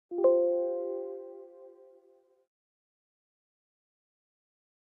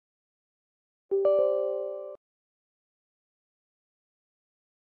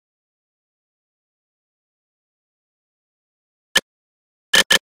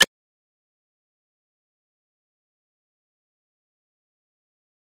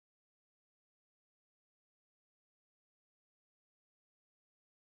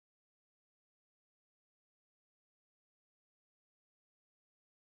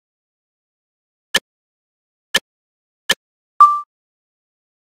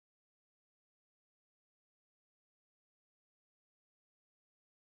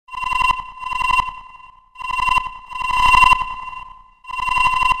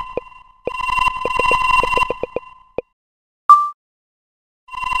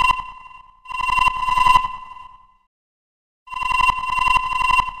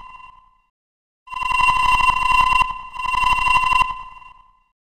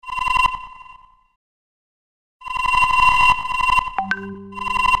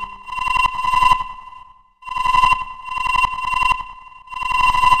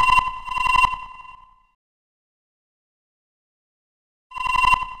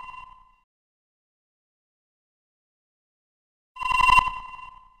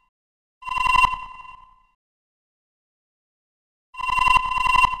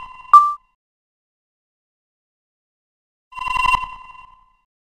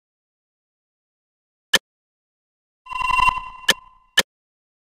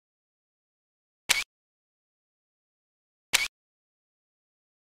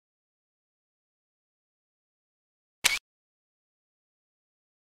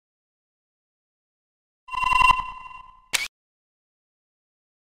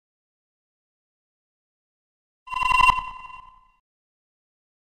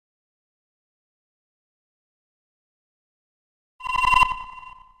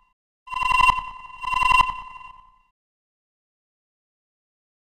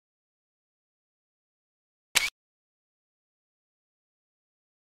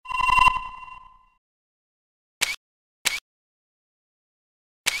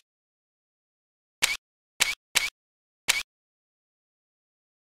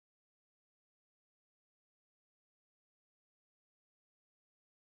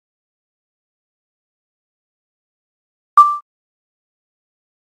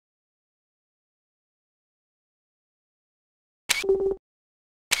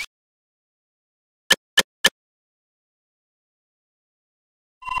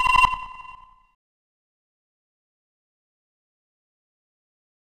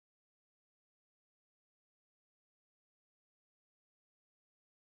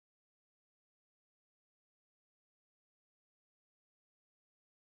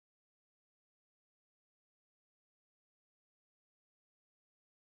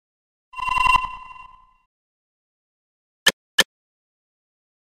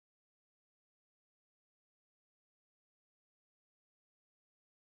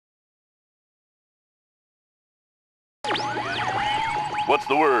What's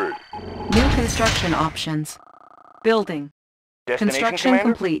the word? New construction options. Building. Destination, Construction Commander?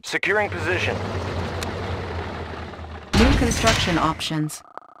 complete. Securing position. New construction options.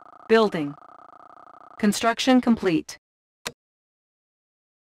 Building. Construction complete.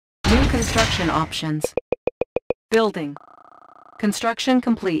 New construction options. Building. Construction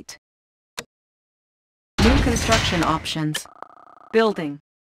complete. New construction options. Building.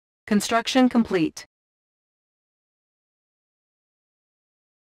 Construction complete.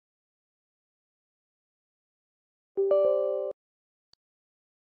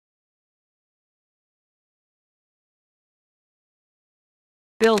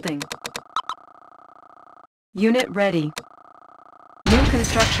 Building. Unit ready. New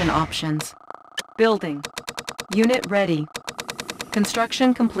construction options. Building. Unit ready.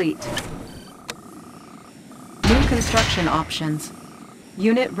 Construction complete. New construction options.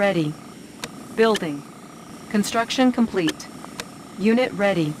 Unit ready. Building. Construction complete. Unit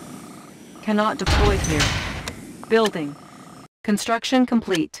ready. Cannot deploy here. Building. Construction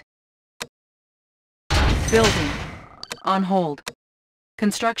complete. Building. On hold.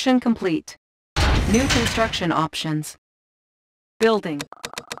 Construction complete. New construction options. Building.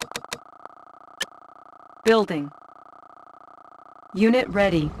 Building. Unit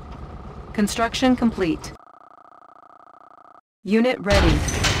ready. Construction complete. Unit ready.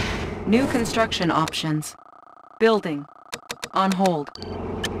 New construction options. Building. On hold.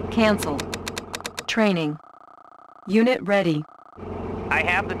 Cancelled. Training. Unit ready. I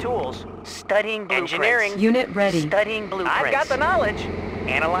have the tools. Studying blueprints. Engineering. Unit ready. Studying blueprints. I've got the knowledge.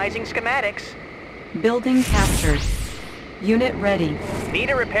 Analyzing schematics. Building captured. Unit ready.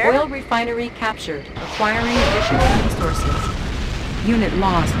 Need a repair? Oil refinery captured. Acquiring additional resources. Unit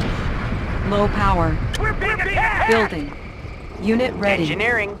lost. Low power. We're being attacked! Building. Unit ready.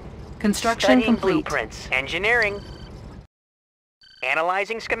 Engineering. Construction Studying complete. blueprints. Engineering.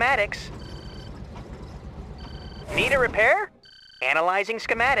 Analyzing schematics. Need a repair? Analyzing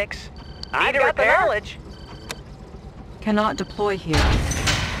schematics. I've got the knowledge. Cannot deploy here.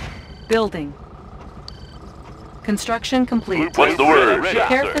 Building. Construction complete. What's the word?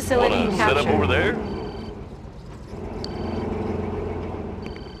 Repair Sir. facility Wanna set up captured. over there?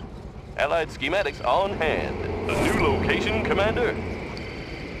 Allied schematics on hand. A new location, Commander?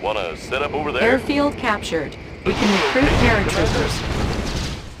 Wanna set up over there? Airfield captured. We can recruit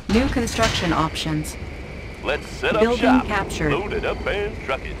paratroopers. New construction options. Let's set up Building shop. captured. Load it up and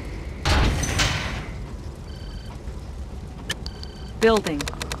truck it. Building.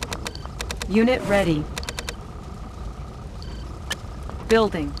 Unit ready.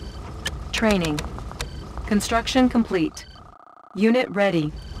 Building. Training. Construction complete. Unit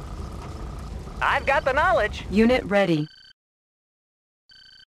ready. I've got the knowledge. Unit ready.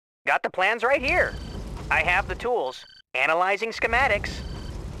 Got the plans right here. I have the tools. Analyzing schematics.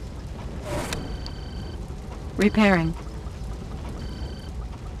 Repairing.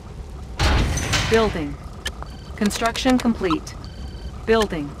 Building. Construction complete.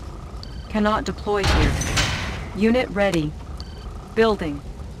 Building. Cannot deploy here. Unit ready. Building.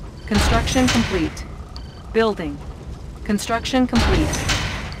 Construction complete. Building. Construction complete.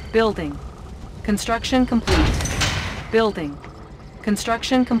 Building. Construction complete. Building.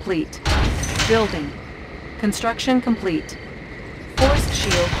 Construction complete. Building. Construction complete. Force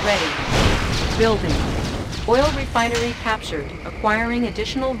shield ready. Building. Oil refinery captured. Acquiring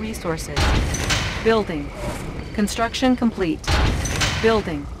additional resources. Building. Construction complete.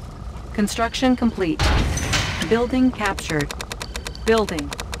 Building. Construction complete. Building captured. Building.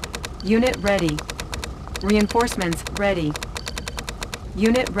 Unit ready. Reinforcements ready.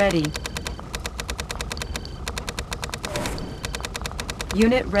 Unit ready.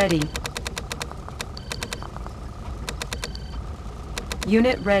 Unit ready.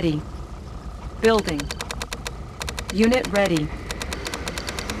 Unit ready. Building. Unit ready.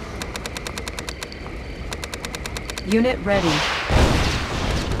 Unit ready.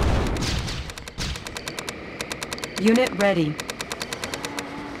 Unit ready.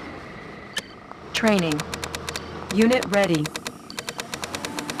 Training. Unit ready.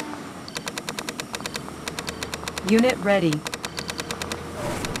 Unit ready.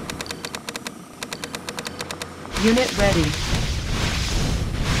 Unit ready.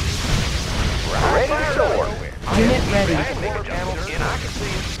 Ready to soar. Unit ready.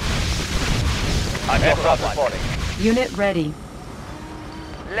 I just dropped reporting. Unit ready.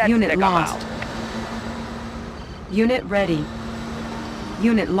 Unit lost. Unit ready.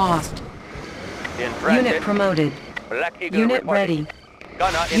 Unit lost. Unit promoted. Unit ready.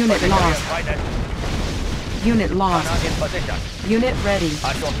 Unit lost. Unit lost. Unit ready.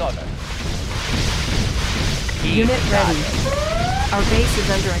 Unit ready. Our base is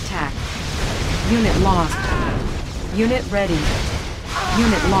under attack. Unit lost. Unit ready.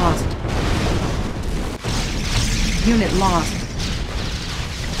 Unit lost. Unit lost.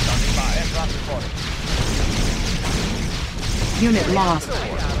 Unit lost.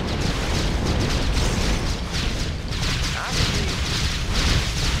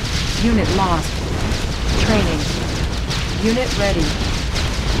 Unit lost. Training. Unit ready.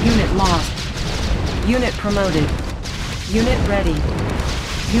 Unit lost. Unit promoted. Unit ready.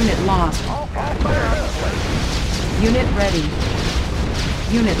 Unit lost. Unit ready.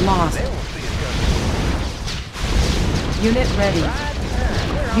 Unit lost. Unit ready.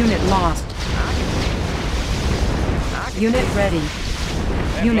 Unit lost. Unit ready.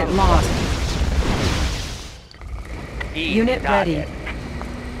 Unit lost. Unit ready.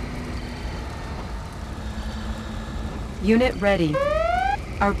 Unit ready.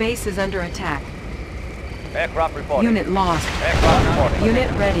 Our base is under attack. Aircraft reporting. Unit lost. Aircraft reporting.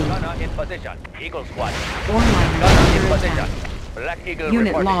 Unit ready. Gunner in position. Eagle squad. Ore miner Gunner in under position. attack. Black Eagle Unit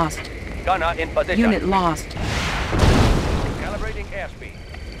reporting. lost. Gunner in position. Unit lost. Calibrating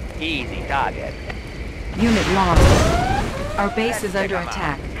airspeed. Easy target. Unit lost. Our base is under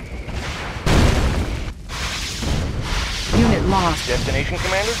attack. Unit lost. Destination,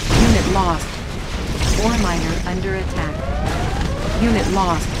 Commander? Unit lost. Ore miner under attack. Unit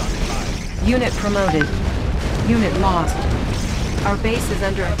lost. Unit promoted. Unit lost. Our base is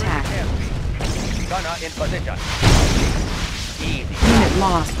under attack. Gunner in position. Easy. Unit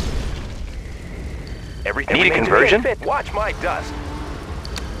lost. Everything Need a remains conversion? fit. Watch my dust.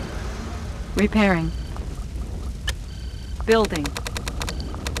 Repairing. Building.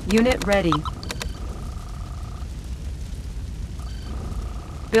 Unit ready.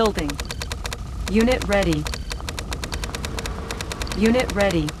 Building. Unit ready. Unit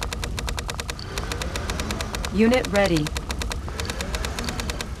ready. Unit ready.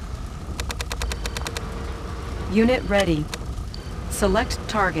 Unit ready. Select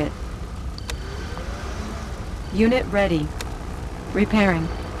target. Unit ready. Repairing.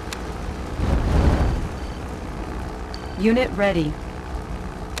 Unit ready.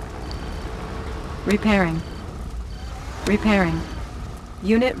 Repairing. Repairing.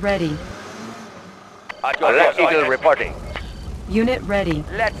 Unit ready. At your Black post, Eagle OS. reporting. Unit ready.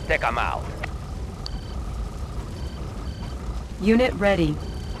 Let's take them out. Unit ready.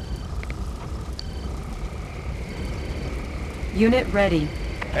 Unit ready.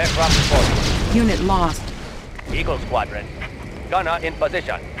 Aircraft reporting. Unit lost. Eagle squadron. Gunner in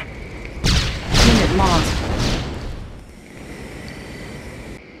position. Unit lost.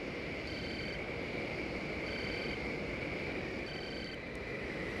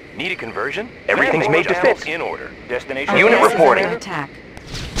 Need a conversion? Everything's made to Channels fit. in order. Destination. Our Unit base is reporting. under attack.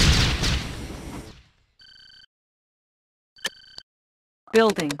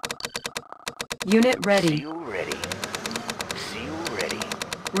 Building. Unit ready. You ready? See you ready.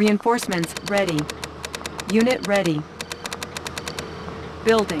 Reinforcements ready. Unit ready.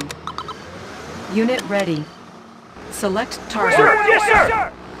 Building. Unit ready. Select target. Yes,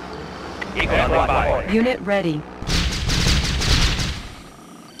 sir! Eagle on the Unit ready.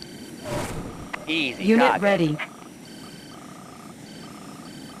 Easy Unit target. ready.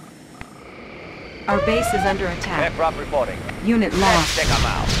 Our base is under attack. Aircraft reporting. Unit Let's lost. take them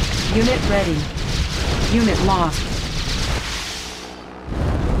out. Unit ready. Unit lost.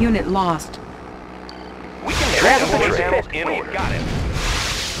 Unit lost. We can Travel transport trip. channels in order. Got it.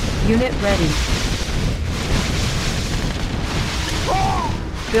 Unit ready.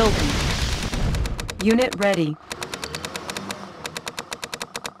 Building. Unit ready.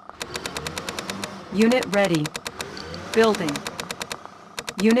 Unit ready. Building.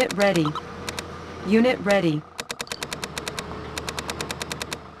 Unit ready. Unit ready.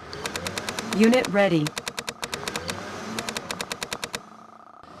 Unit ready.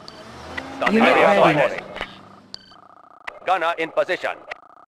 Unit ready. Gunner in position.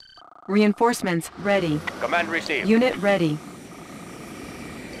 Reinforcements ready. Command received. Unit ready.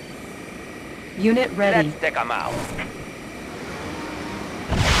 Unit ready. Let's take them out.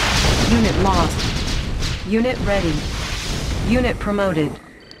 Unit lost. Unit ready. Unit promoted.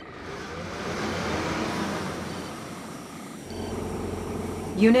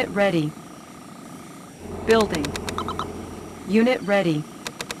 Unit ready. Building. Unit ready.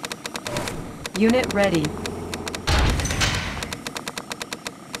 Unit ready.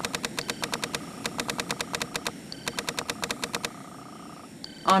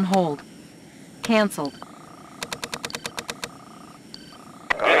 On hold. Cancelled.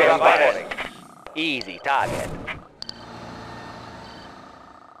 Easy target.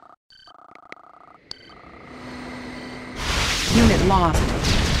 Unit lost.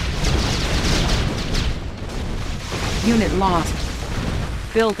 Unit lost.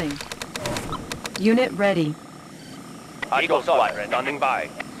 Building. Unit ready. Eagle Squadron standing by.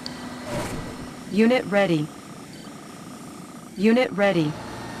 Unit ready. Unit ready.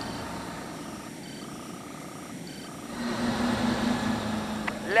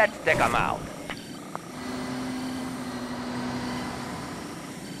 Let's take them out.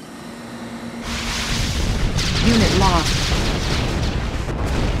 Unit lost.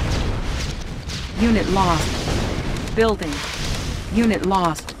 Unit lost. Building. Unit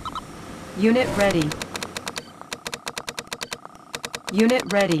lost. Unit ready. Unit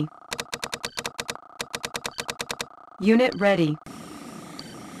ready. Unit ready.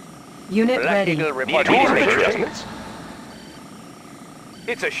 Unit Black ready. Eagle Need reporting. tools make adjustments?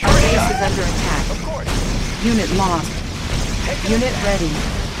 It's a Our short base shot. is under attack. Of course. Unit lost. Take them Unit down. ready.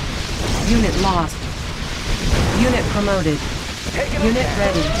 Unit lost. Unit promoted. Take them Unit down.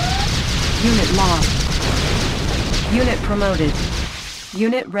 ready. Unit lost. Unit promoted.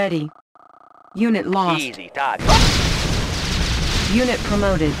 Unit ready. Unit lost. Easy target. Unit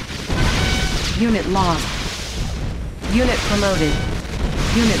promoted. Unit lost. Unit promoted.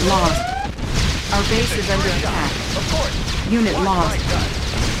 Unit lost. Our base is under attack. Of course. Unit Watch lost. my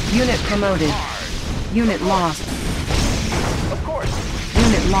gun. Unit promoted. Unit lost. Of course.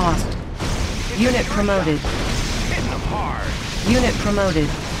 Unit lost. Unit promoted. Hitting them hard. Unit promoted.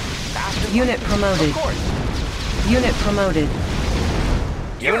 Fast and Unit light. promoted. Of course. Unit promoted.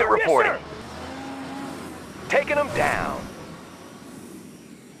 Unit Yes, reporting. sir. Taking them down.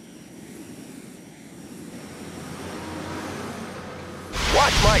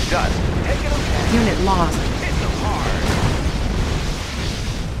 Watch my dust. Taking them down. Unit lost. Hitting them hard.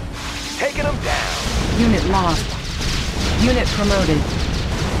 Taking them down. Unit lost. Unit promoted.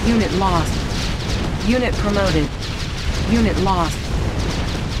 Unit lost. Unit promoted. Unit lost.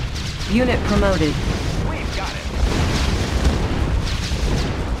 Unit promoted. We've got it.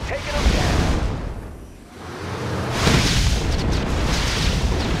 Taking them down.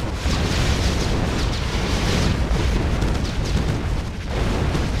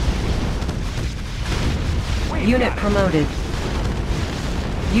 We've Unit got it. promoted.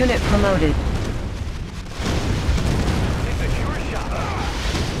 Unit promoted. It's a sure shot.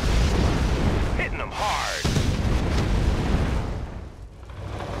 Hitting them hard.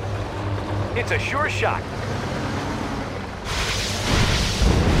 It's a sure shot.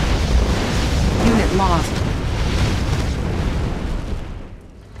 Unit lost.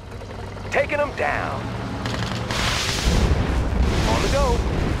 Taking them down. On the go.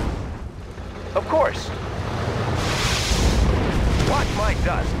 Of course. Watch my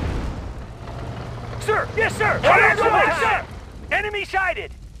dust. Sir! Yes, sir! Fire Fire away, sir! Enemy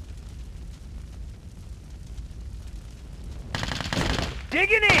sighted!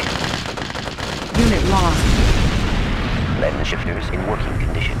 Digging in! Unit lost. Lens shifters in working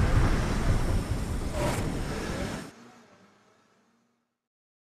condition.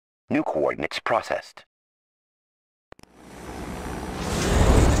 New coordinates processed.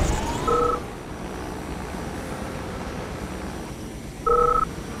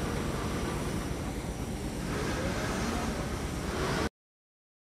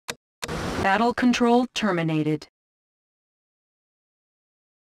 Battle control terminated.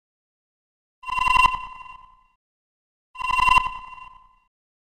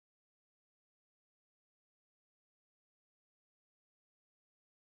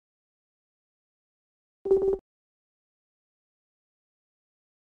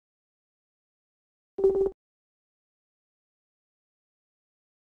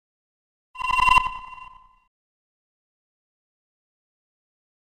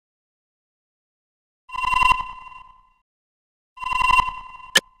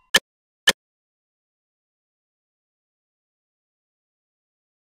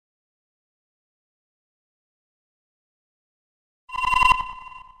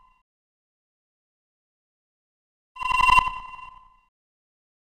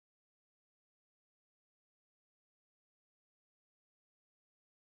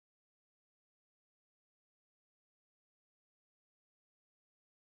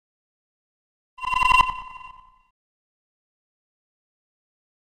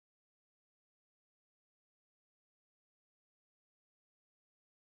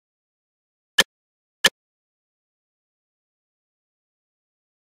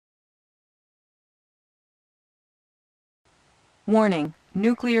 Warning.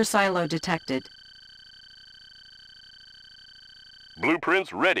 Nuclear silo detected.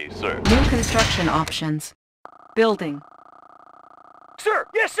 Blueprints ready, sir. New construction options. Building. Sir!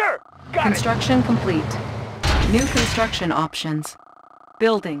 Yes, sir! Got it! Construction complete. New construction options.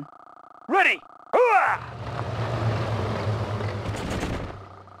 Building. Ready! Hooah!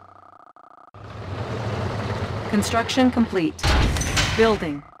 Construction complete.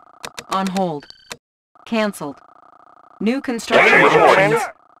 Building. On hold. Cancelled. New construction options.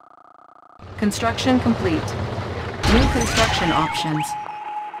 Construction complete. New construction options.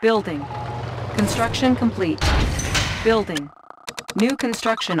 Building. Construction complete. Building. New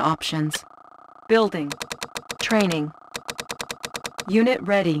construction options. Building. Training. Unit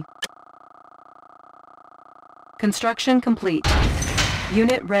ready. Construction complete.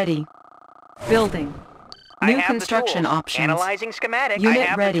 Unit ready. Building. New construction options. Analyzing schematics. Unit I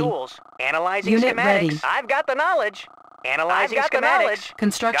have ready. the tools. Analyzing Unit schematics. ready. I've got the knowledge. Analyzing schematics.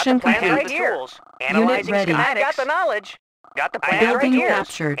 Construction got the plans complete. right here. Analyzing ready. schematics. I've got the knowledge. Got the plans Building right here.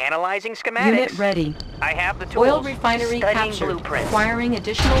 captured. Analyzing schematics. Unit ready. I have the tools. Oil refinery Studying captured. blueprints. Acquiring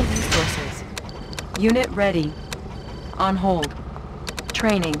additional resources. Unit ready. On hold.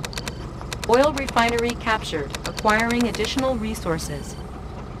 Training. Oil refinery captured. Acquiring additional resources.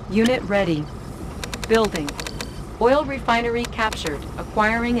 Unit ready. Building. Oil refinery captured.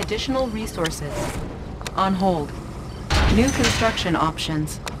 Acquiring additional resources. On hold. New construction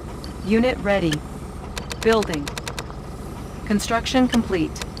options. Unit ready. Building. Construction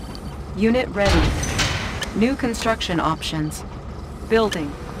complete. Unit ready. New construction options.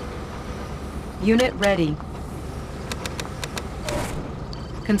 Building. Unit ready.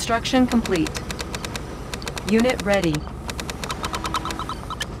 Construction complete. Unit ready.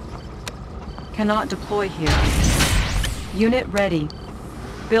 Cannot deploy here. Unit ready.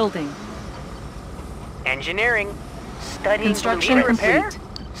 Building. Engineering. Studying Construction meter repair.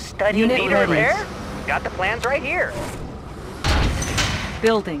 complete. Studying Unit meter ready. repair. Got the plans right here.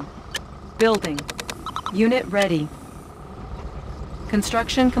 Building. Building. Unit ready.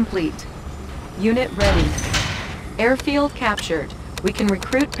 Construction complete. Unit ready. Airfield captured. We can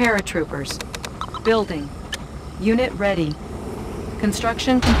recruit paratroopers. Building. Unit ready.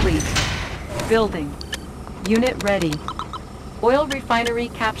 Construction complete. Building. Unit ready. Oil refinery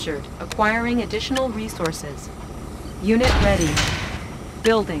captured. Acquiring additional resources. Unit ready.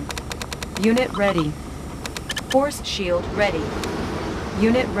 Building. Unit ready. Force shield ready.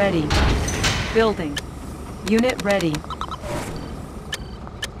 Unit ready. Building. Unit ready.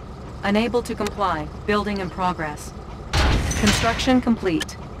 Unable to comply. Building in progress. Construction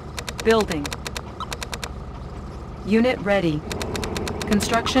complete. Building. Unit ready.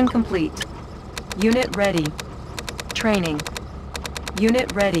 Construction complete. Unit ready. Training.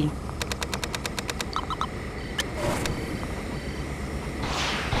 Unit ready.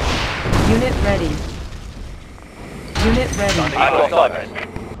 Unit ready. Unit ready.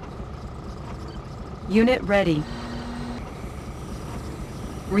 Unit ready.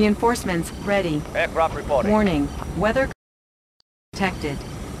 Reinforcements ready. Aircraft reporting. Warning. Weather detected.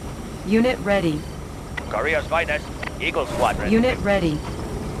 Unit ready. Korea's finest. Eagle Squadron. Unit ready.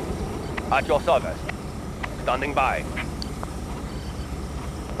 At your service. Standing by.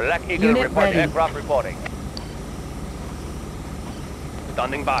 Black Eagle Unit report. ready. Aircraft reporting.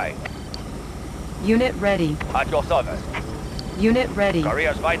 Standing by. Unit ready. At your service. Unit ready.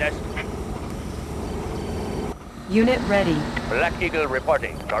 Korea's finest. Unit ready. Black Eagle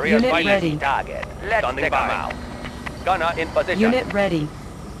reporting. Korea's Unit finest. ready. Target. Let's Standing take 'em by. out. Gunner in position. Unit ready.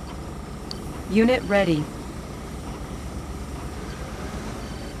 Unit ready.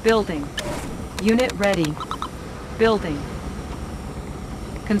 Building. Unit ready. Building.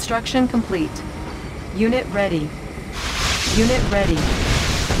 Construction complete. Unit ready. Unit ready.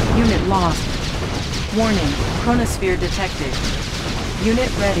 Unit lost. Warning. Chronosphere detected. Unit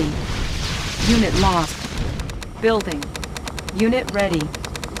ready. Unit lost. Building. Unit ready.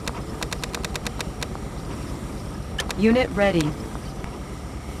 Unit ready.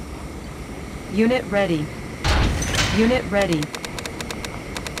 Unit ready. Unit ready.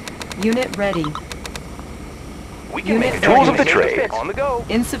 Unit ready. We can Unit make Tools of the adjustments trade. on the go.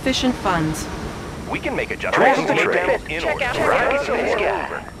 Insufficient funds. We can make Tools of adjustments the to trade. panels in order. Right in the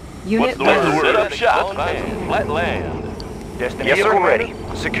sky. Unit What's the ready. word? Set up shop. Flat land. Destination Yes, sir. ready.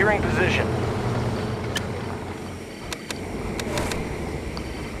 Securing position.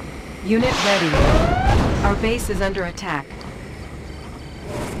 Unit ready. Our base is under attack.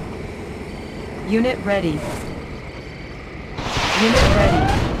 Unit ready. Unit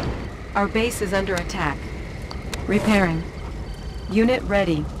ready. Our base is under attack. Repairing. Unit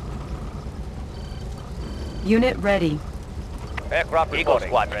ready. Unit ready. Aircraft Eagle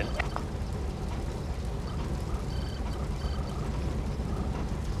Squadron.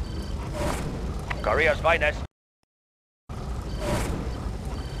 Korea's finest.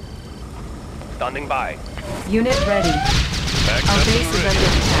 Standing by. Unit ready. Our base is under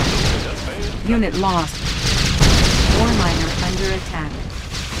attack. Unit lost. Ore miner under attack.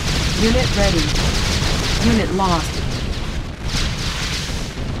 Unit ready. Unit lost.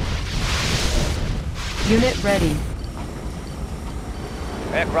 Unit ready.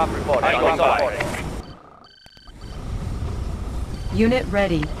 Aircraft reporting. Unit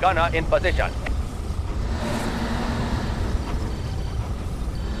ready. Gunner in position.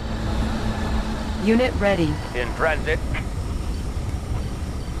 Unit ready. In transit.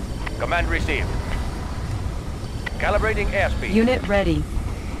 Command received. Calibrating airspeed. Unit ready.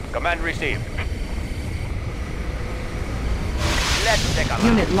 Command received. Let's take a look.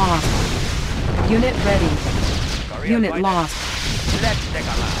 Unit lost. Unit ready. Korean Unit fighter. lost. Let's take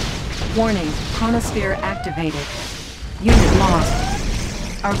a look. Warning, chronosphere activated. Unit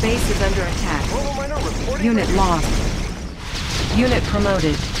lost. Our base is under attack. Unit lost. Unit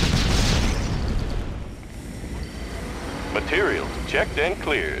promoted. Materials checked and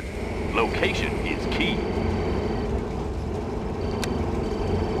cleared. Location is key.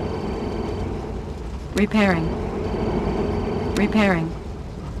 Repairing. Repairing.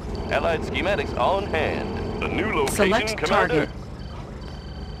 Allied schematics on hand. A new location, Select Commander. target.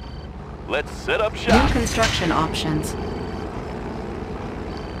 Let's set up New shop. construction options.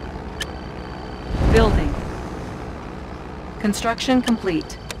 Building. Construction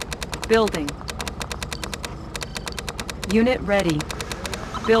complete. Building. Unit ready.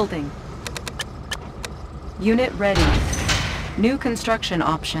 Building. Unit ready. New construction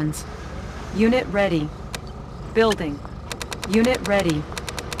options. Unit ready. Building. Unit ready.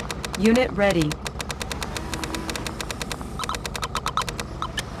 Unit ready.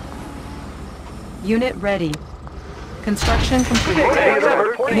 Unit ready. Construction complete.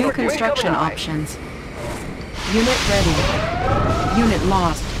 New construction options. Unit ready. Unit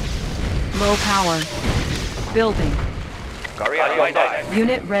lost. Low power. Building. Korean fighter.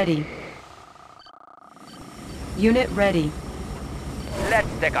 Unit ready. Unit ready. Let's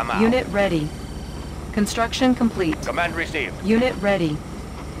take a look. Unit ready. Construction complete. Command received. Unit ready.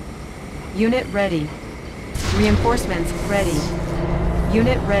 Unit ready. Reinforcements ready.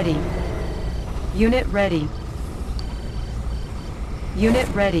 Unit ready. Unit ready. Unit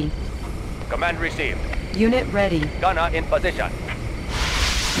ready. Command received. Unit ready. Gunner in position.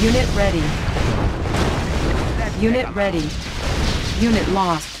 Unit ready. Let's Unit take a ready. Unit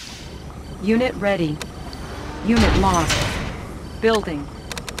lost. Unit ready. Unit lost. Building.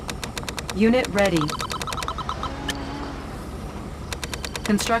 Unit ready.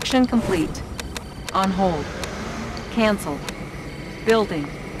 Construction complete. On hold. Cancel. Building.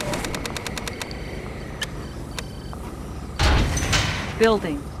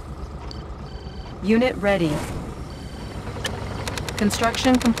 Building. Unit ready.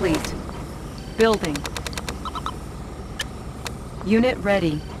 Construction complete. Building. Unit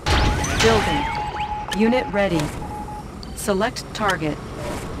ready. Building. Unit ready. Select target.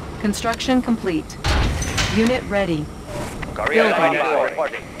 Construction complete. Unit ready. Korean Building. fighter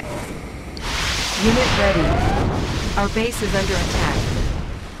reporting. Unit ready. Our base is under attack.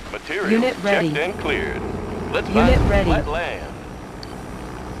 Materials Unit ready. checked and cleared. Let's Unit find ready. flat land.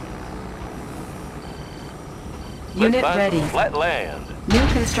 Unit Let's find ready. some flat land. New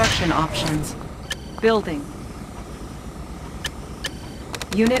construction options. Building.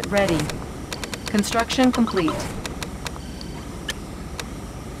 Unit ready. Construction complete.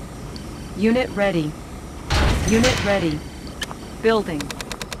 Unit ready. Unit ready. Building.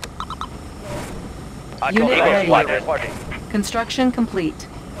 Unit Eagle ready. Squad reporting. Construction complete.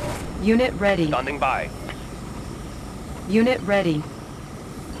 Unit ready. Standing by. Unit ready.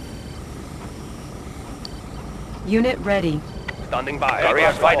 Unit ready. Standing by.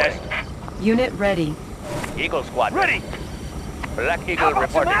 Korean fighters. Unit ready. Eagle Squad ready. Black Eagle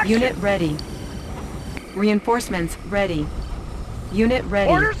reporting. Unit ready. Reinforcements ready. Unit ready.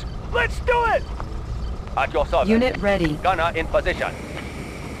 Orders? Let's do it! At your service. Unit ready. Gunner in position.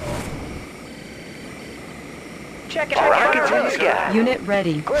 Check it Rockets in the out. sky. Unit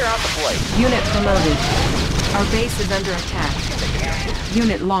ready. Clear out the place. Unit promoted. Our base is under attack.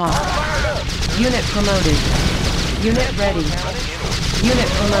 Unit lost. Unit promoted. Unit ready. Unit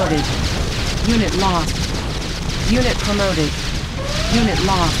promoted. Unit lost. Unit promoted. Unit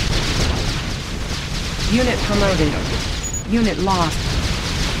lost. Unit promoted. Unit lost.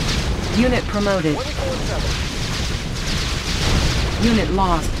 Unit promoted. Unit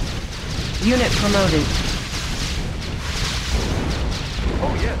lost. Unit promoted.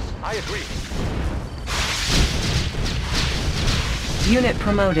 Oh yes, I agree. Unit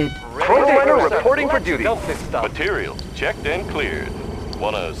promoted. Commander reporting for duty. Materials checked and cleared.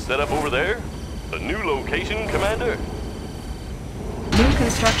 Wanna set up over there? A new location, Commander? New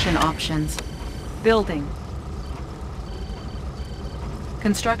construction options. Building.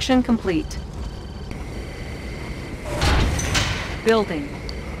 Construction complete. Building.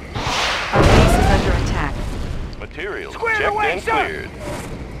 Our base is under attack. Materials Squared checked away, and sir.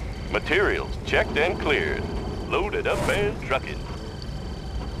 cleared. Materials checked and cleared. Loaded up and trucking.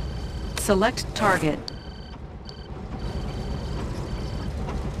 Select target.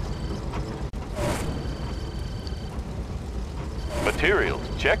 Materials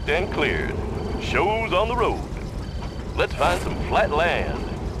checked and cleared. Shows on the road. Let's find some flat land.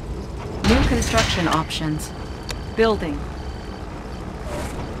 New construction options. Building.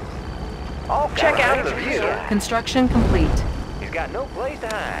 Check out the view. Construction complete. He's got no place to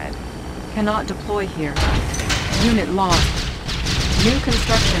hide. Cannot deploy here. Unit lost. New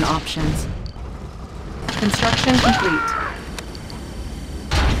construction options. Construction complete.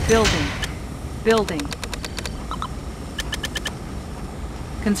 Building. Building.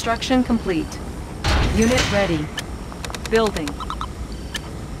 Construction complete. Unit ready. Building.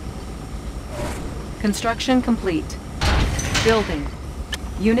 Construction complete. Building.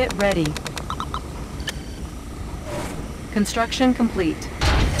 Unit ready. Construction complete.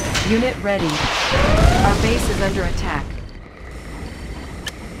 Unit ready. Our base is under attack.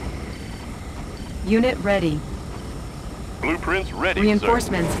 Unit ready. Blueprints ready,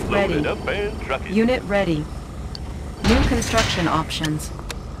 Reinforcements sir. ready. Loaded up and trucking. Unit ready. New construction options.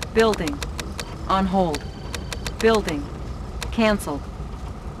 Building. On hold. Building. Cancelled.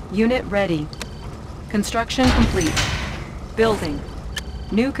 Unit ready. Construction complete. Building.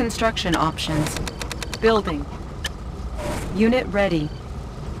 New construction options. Building. Unit ready.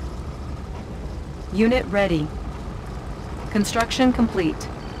 Unit ready. Construction complete.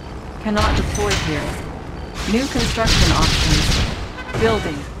 Cannot deploy here. New construction options.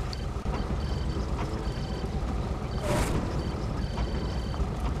 Building.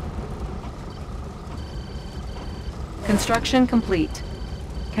 Construction complete.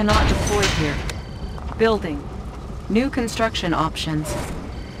 Cannot deploy here. Building. New construction options.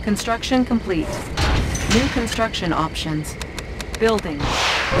 Construction complete. New construction options. Building.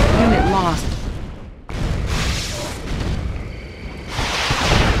 Unit lost.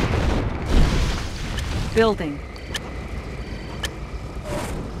 Building.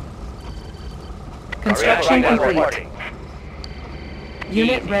 Construction complete.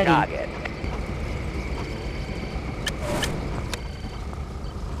 Unit Easy ready. target.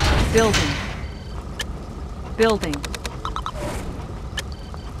 Building. Building.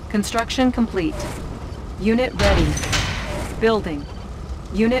 Construction complete. Unit ready. Building.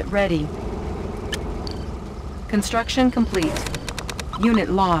 Unit ready. Construction complete. Unit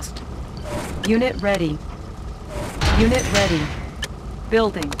lost. Unit ready. Unit ready.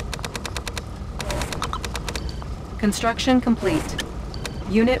 Building. Construction complete.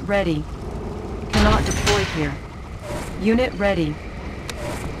 Unit ready. Cannot deploy here. Unit ready.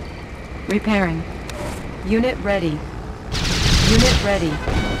 Repairing. Unit ready. Unit ready.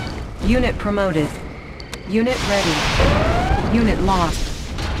 Unit promoted. Unit ready. Unit lost.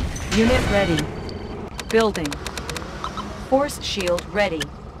 Unit ready. Building. Force shield ready.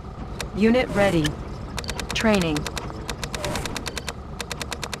 Unit ready. Training.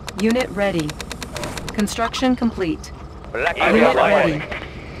 Unit ready. Construction complete. Black Unit Eagle ready.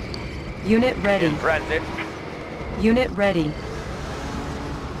 Unit ready. in transit. Unit ready.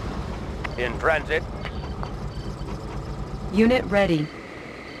 In transit. Unit ready.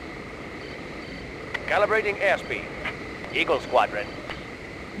 Calibrating airspeed. Eagle Squadron.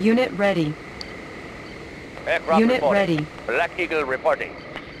 Unit ready. Aircraft Unit reporting. ready. Black Eagle reporting.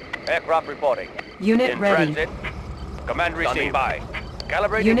 Aircraft reporting. Unit in ready. transit. Command received. By.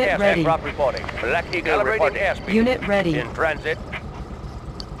 Calibrating Unit airspeed. ready. Aircraft reporting. Black Eagle reporting. Airspeed. Unit ready. In transit.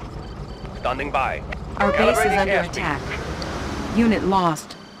 Standing by. Our base is Calibrating under airspeed. attack. Unit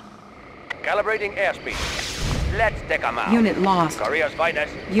lost. Calibrating airspeed. Let's take 'em out. Unit lost. Korea's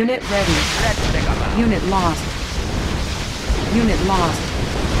finest. Unit ready. Let's take 'em out. Unit lost. Unit lost.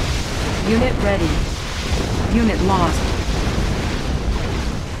 Unit ready. Unit lost.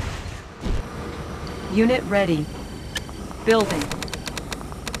 Unit ready. Building.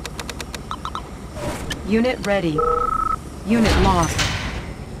 Unit ready. Unit lost.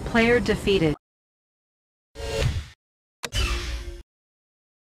 Player defeated.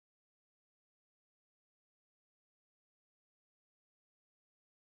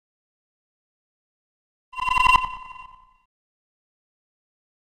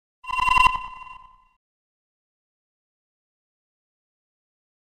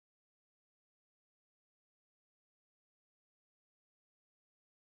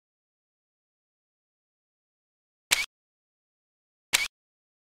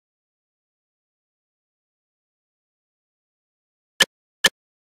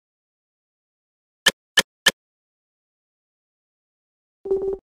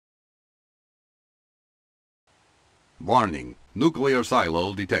 Warning. Nuclear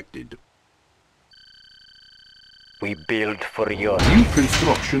silo detected. We build for you. New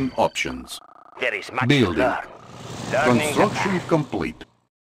construction options. There is much Building. to learn. Learning Construction complete.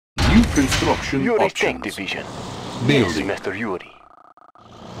 New construction Yuri Tank options. Division. Building. Yes, Mr. Yuri.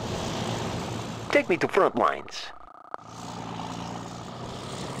 Take me to front lines.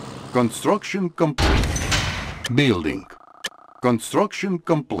 Construction complete. Building. Construction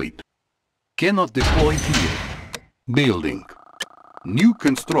complete. Cannot deploy here. Building. New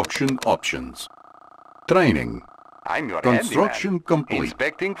construction options. Training. I'm your Construction handyman. complete.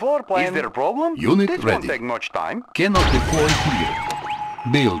 Inspecting floor plan. Is there a problem? Unit this ready. won't take much time. Cannot deploy here.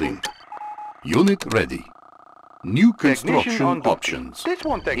 Building. Unit ready. New Technician construction on duty. options. This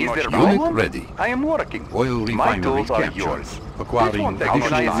won't take Is much there a time. Unit problem? ready. I am working. Oil My refinery tools are captured. yours. This Acquiring won't take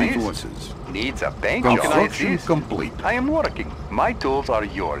additional much time. resources. Needs a paint job. Construction complete. I am working. My tools are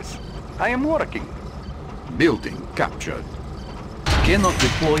yours. I am working. Building captured. Cannot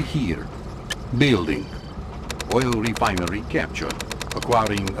deploy here. Building. Oil refinery captured.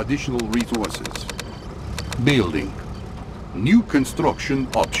 Acquiring additional resources. Building. New construction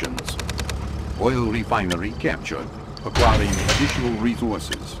options. Oil refinery captured. Acquiring additional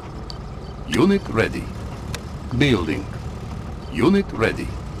resources. Unit ready. Building. Unit ready.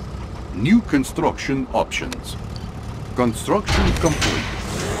 New construction options. Construction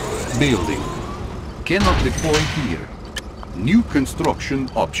complete. Building. Cannot deploy here. New construction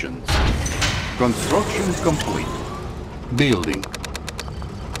options. Construction complete. Building.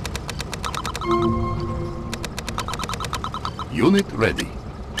 Unit ready.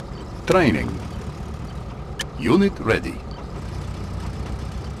 Training. Unit ready.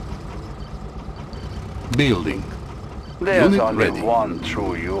 Building. There's Unit only ready. one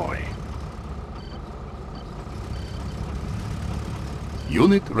true Yuri.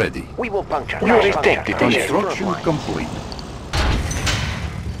 Unit ready. We will puncture. Yuri Puncture. Tank Division. Construction Front line. complete.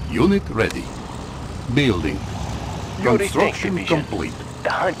 Unit ready. Building. Yuri Tank Construction Division. complete. The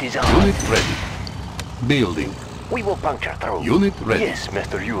hunt is on. Unit ready. Building. We will puncture through. Unit ready. Yes,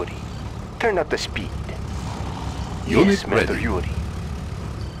 Mr. Yuri. Turn up the speed. Unit Yes, Mr. ready. Yuri.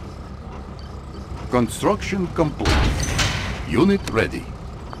 Construction complete. Unit ready.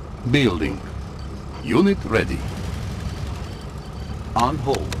 Building. Unit ready. On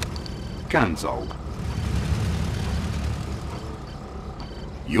hold. Cancel.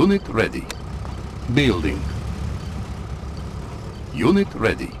 Unit ready. Building. Unit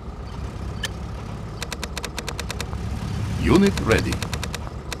ready. Unit ready.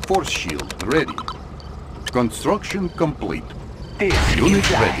 Force shield ready. Construction complete. This Unit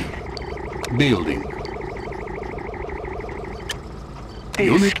is ready. Building. This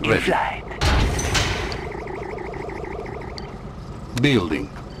Unit is ready. flight. Building.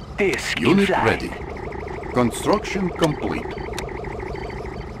 This Unit is flight. ready. Construction complete.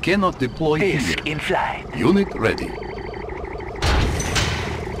 Cannot deploy This here. in flight. Unit ready.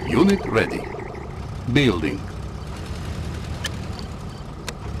 Unit ready. Building.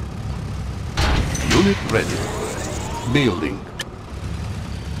 Unit ready. Building.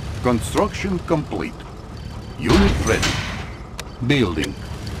 Construction complete. Unit ready. Building.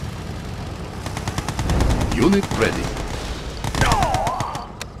 Unit ready.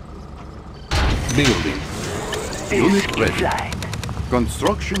 Building. This Unit in ready. flight.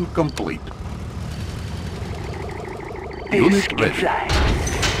 Construction complete. This Unit in ready. flight.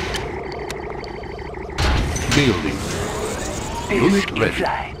 Building. This Unit in ready.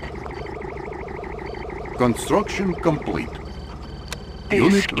 flight. Construction complete. This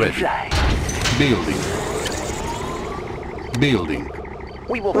Unit in ready. flight. Building. Building.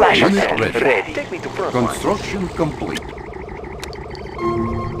 We will Unit flash ourselves. ready. Ready. Take me to front line. Construction complete.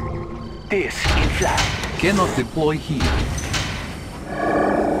 This in flight. Cannot deploy here.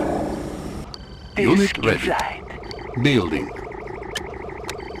 This Unit in ready. flight. Building.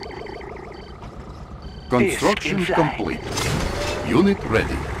 Construction in flight. complete. Unit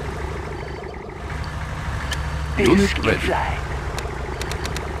ready. This Unit in ready. flight.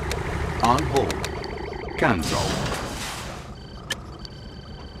 On hold. Cancel.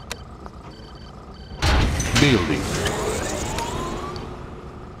 Building.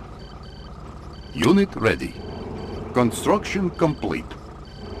 Unit ready. Construction complete.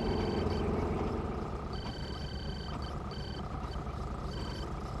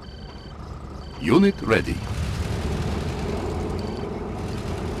 Unit ready.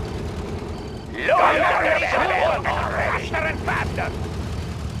 Faster and faster.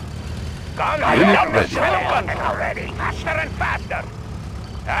 Unit ready. Already. Faster and faster.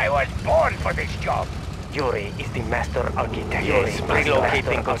 I was born for this job. Yuri is the master architect. Yes,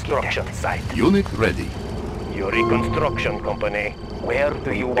 relocating construction site. Unit ready. Yuri Construction Company. Where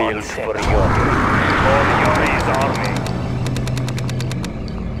do you build want for Yuri? For Yuri's army.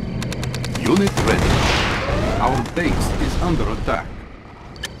 Unit ready. Our base is under attack.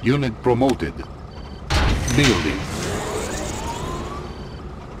 Unit promoted. Building.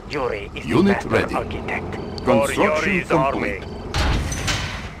 Yuri is Unit the master ready. architect. Construction Yuri's complete. army.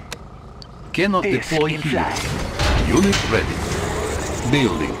 Cannot Disc deploy in here. flight. Unit ready.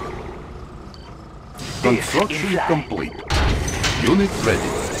 Building. Disc Construction in flight. complete. Unit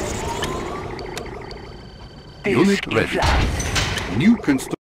ready. Disc Unit in ready. flight. New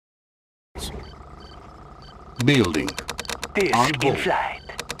construction. Building. Disc On in hold. flight.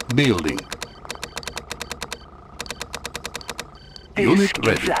 Building. Disc Unit in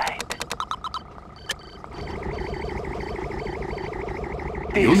ready. flight.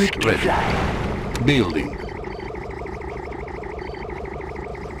 Unit Disc in ready. flight. Building.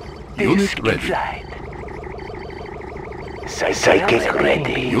 Disc Unit in ready. flight. Psychic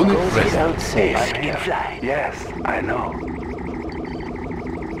ready. Unit ready. Disc in flight. Yes, I know.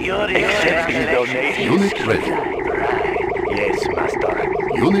 Yuri Accepting donation. Unit ready. Yes, master.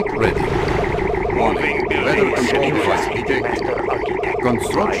 Unit ready. Moving Weather buildings. control Disc device in detected. master architect.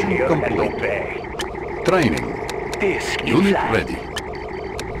 Construction I hear and complete. obey. Training. Disc in Unit flight. ready.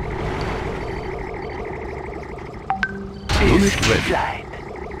 Unit Disc in ready. flight.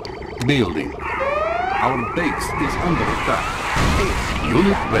 Building. Our base is under attack. Disc in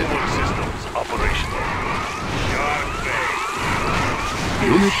Unit flight. ready. Systems operational. Your base.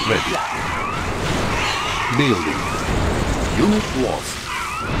 Unit ready. Building. Unit lost.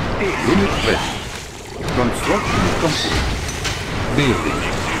 Disc Unit in ready. Construction complete. Building.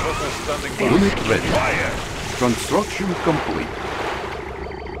 Vessel standing by. Unit ready. Fire. Construction complete.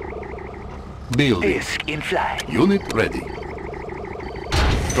 Building. Disc in flight. Unit ready.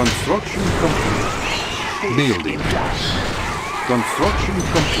 Construction complete. Disc Building. in flight. Construction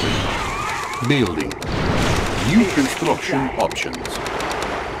complete. Building. New construction options.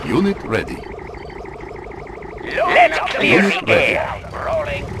 Unit ready. Let's clear Unit the ready. air.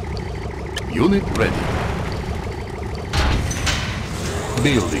 Rolling. Unit ready.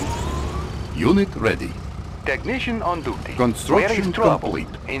 Building. Unit ready. Technician on duty. Construction Where is trouble? complete.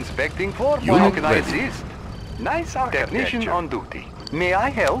 Inspecting for Unit how can I ready. assist? Nice Technician on duty. May I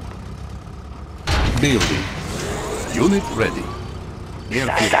help? Building. Unit ready.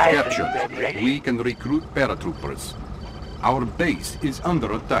 Airfield Silent. captured. Ready. We can recruit paratroopers. Our base is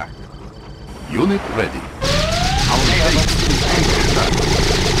under attack. Unit ready. Our base is under attack.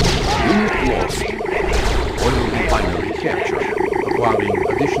 Unit lost. Oil refinery captured. Acquiring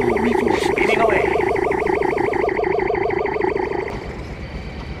additional resources. Speeding away.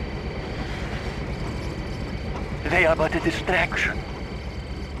 They are but a distraction.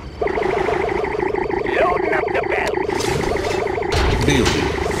 Loading up the belts. Building.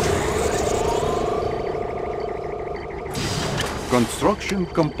 Construction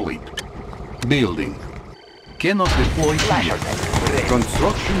complete. Building. Cannot deploy here.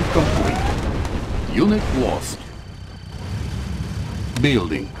 Construction complete. Unit lost.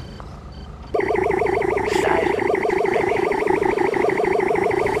 Building. Silent.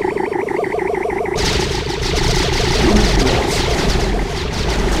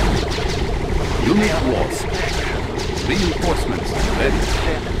 Unit lost. Reinforcements ready.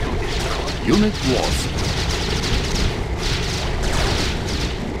 Unit lost.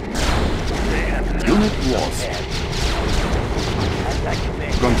 Unit lost.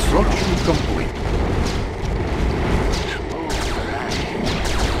 Construction complete.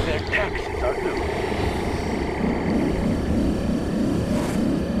 Their taxes are due.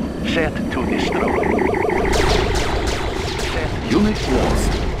 Set to destroy. Set. Unit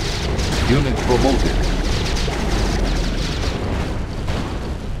lost. Unit promoted.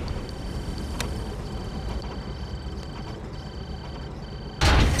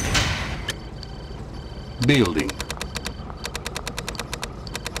 Building.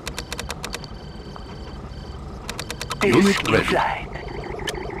 Unit Disc in ready. flight.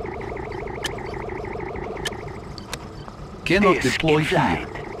 Cannot Disc deploy in here. flight.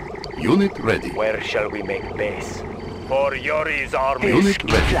 Unit ready. Where shall we make base? For Yuri's army. Unit Disc in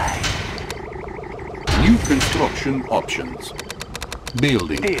ready. flight. New construction options.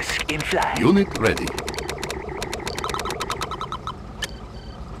 Building. Disc in flight. Unit ready.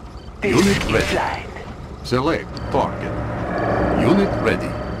 Disc Unit in ready. flight. Select target. Unit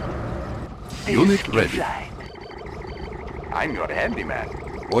ready. Disc Unit in ready. flight. I'm your handyman.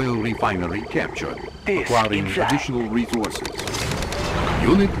 Oil refinery captured. Disc Acquiring in flight. additional resources.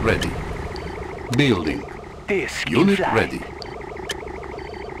 Unit ready. Building. Disc in Unit flight. ready.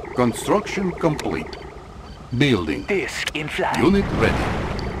 Construction complete. Building. Disc in flight. Unit ready.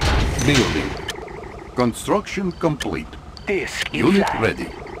 Building. Construction complete. Disc in Unit flight. ready.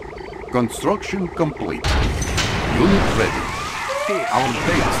 Construction complete. Unit ready. Disc Our in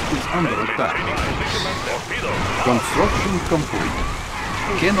base flight. is under attack. Position and torpedoes. Construction complete.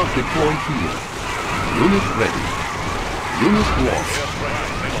 Cannot deploy here. Unit ready. Unit lost.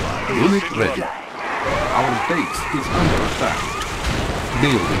 Unit ready. Our base is under attack.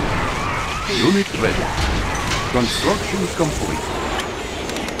 Building. Unit ready. Construction complete.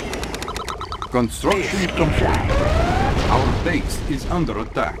 Construction Disc in complete. flight. Our base is under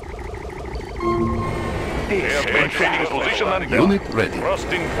attack. Disc in Maintaining flight. position and Unit ready.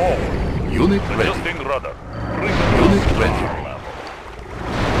 thrusting forward. Unit ready. Adjusting rudder. Bring Unit ready.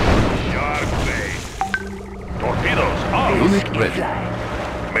 Shark base. Torpedoes armed. Unit Disc in ready. flight.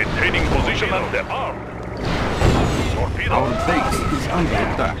 Maintaining position and armed. Torpedoes. Our base is under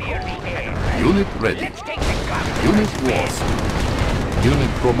attack. Unit ready. Unit lost.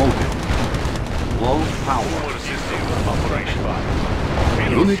 Unit promoted. Low power. Boomer system operational.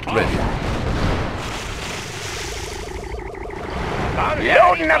 Unit ready.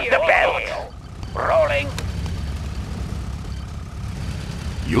 Loading up the belt. Rolling.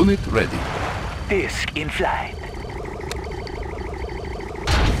 Unit ready. Disc in flight.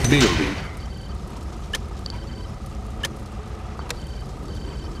 Building.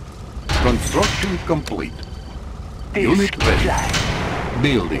 Construction complete. Disc Unit in ready. flight.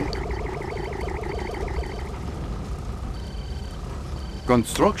 Building.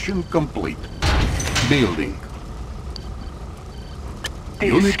 Construction complete. Building.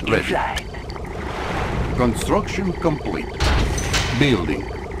 Disc Unit in ready. flight. Construction complete. Building.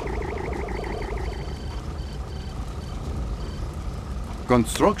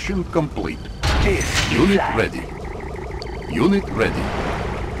 Construction complete. Disc in Unit flight. ready. Unit ready.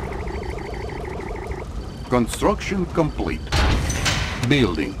 Construction complete.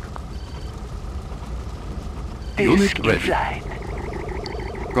 Building. Disc Unit in ready. flight.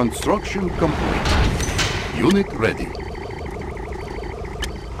 Construction complete. Unit ready.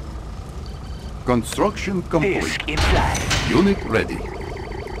 Construction complete. Disc in flight. Unit ready.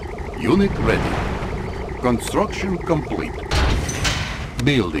 Unit ready. Construction complete.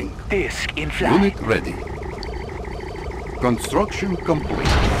 Building. Disc in flight. Unit ready. Construction complete.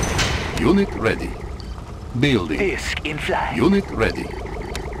 Unit ready. Building. Disc in flight. Unit ready.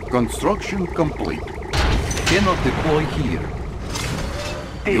 Construction complete. Cannot deploy here.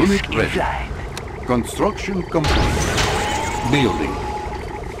 Disc Unit in ready. flight. Construction complete. Building.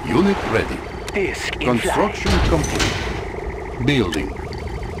 Unit ready. Disc in Construction complete. Building.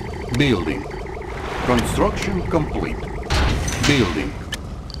 Building. Construction complete. Building.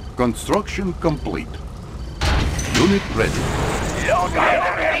 Construction complete. Unit ready. Load up.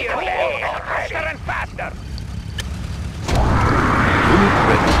 Faster and faster. Unit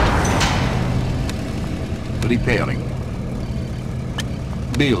ready. Repairing.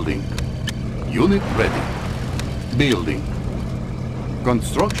 Building. Unit ready. Building.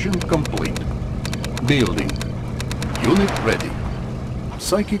 Construction complete. Building. Unit ready.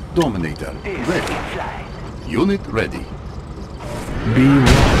 Psychic Dominator Disc ready. in flight. Unit ready. Be one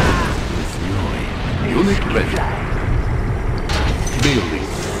with Yuri. Unit Disc in ready. flight. Building.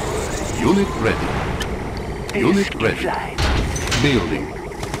 Unit ready. Unit Disc in ready. flight. Building.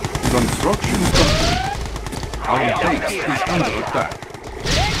 Construction complete. Our base is under attack.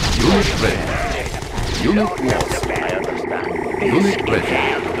 Unit ready. Unit lost. I understand. Unit Disc in ready.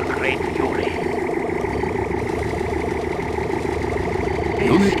 flight. The great Yuri.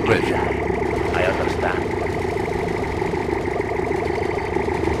 Unit Disc in ready. flight. I understand.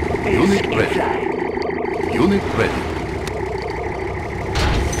 Unit Disc in ready. flight. Unit ready.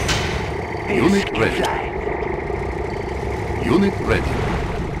 Unit Disc in ready. flight. Unit ready.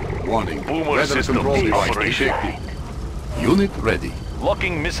 Warning. Boomer Weather system control Disc device in operation. flight. detected. Unit ready.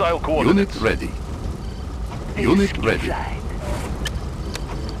 Locking missile Unit coordinates. ready. Disc Unit in ready. flight.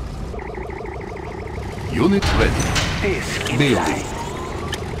 Unit ready. Disc in Building. flight.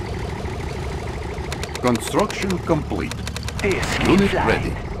 Construction complete. Disc in Unit flight.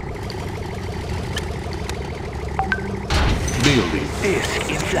 ready. Building. Disc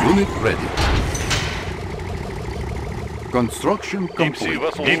in flight. Unit ready. Construction Deep sea complete.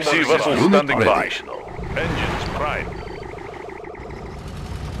 vessel, Unit standing by. ready. Engines prime.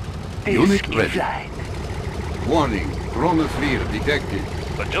 Disc Unit in ready. flight. Warning. Chronosphere detected.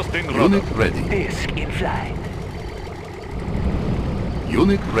 Adjusting rudder. Unit ready. Disc in flight.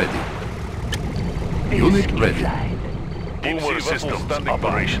 Unit ready. Disc Unit in ready. flight. Boomer system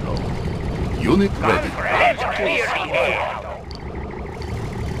operational. Unit ready. Let's clear the air.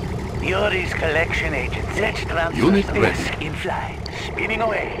 Yuri's collection agents. Let's transfer Unit the ready. disk in flight. Spinning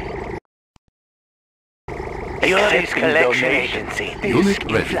away. Yuri's collection agency. Unit Disk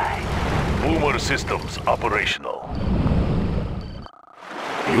in ready. flight. Boomer systems operational.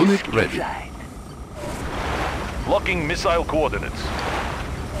 Unit ready. Flight. Locking missile coordinates.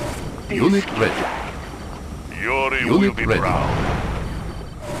 Unit ready. Yuri Unit will be ready. proud.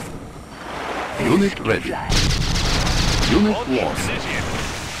 Unit ready. Unit lost.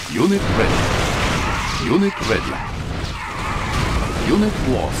 Unit ready. Unit ready. Unit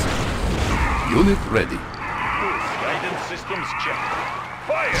lost. Unit ready. Guidance systems checked.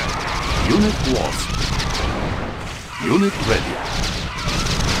 Fire! Unit lost. Unit ready.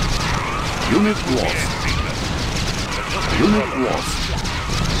 Unit lost. Unit lost.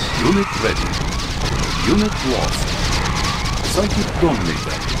 Unit ready. Unit lost. Psychic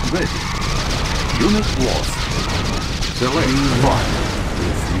Dominator ready. Unit lost. Select one.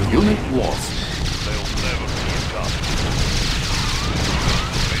 Unit lost. They'll never be enough.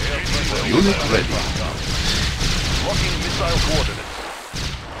 Unit ready. Locking missile coordinates.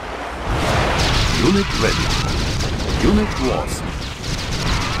 Unit ready. Unit lost.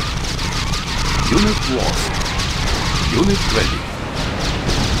 Unit lost. Unit ready.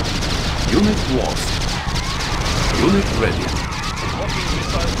 Unit lost. Unit ready. Locking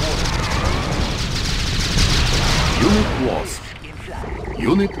missile coordinates. Unit lost.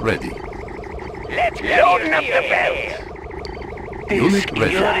 Unit ready. Let's load up the belt. Unit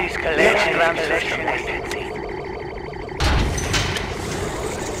ready. Yuri's collection agency.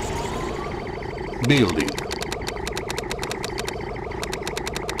 Building.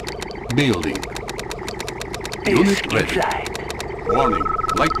 Building. Unit ready. Warning.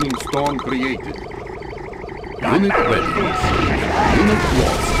 Lightning storm created. Unit ready. Unit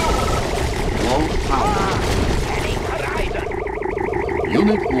lost. Low power.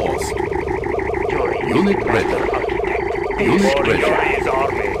 Unit lost. Unit ready. Unit ready.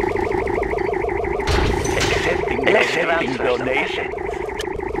 Accepting donations.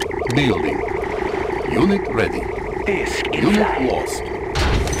 Building. Unit ready. Disk in Unit flight. lost.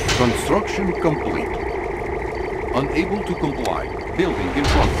 Construction complete. Unable to comply. Building in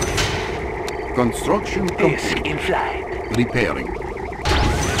progress. Construction Disk complete. in flight. Repairing.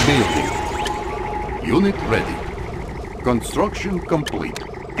 Building. Unit ready. Construction complete.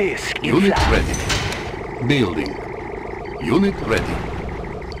 Disk in Unit flight. ready. Building. Unit ready.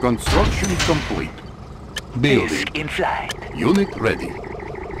 Construction complete. Building. Disk in flight. Unit ready.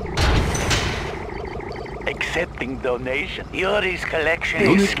 Accepting donation. Yuri's collection.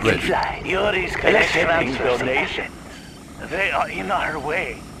 Unit Disk in ready. flight. Yuri's collection. Accepting donations. They are in our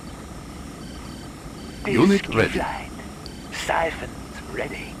way. Disk Unit in ready. flight. Siphons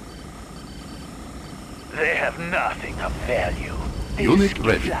ready. They have nothing of value. Disk Unit in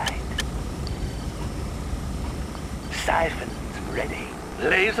ready. flight. Siphons ready.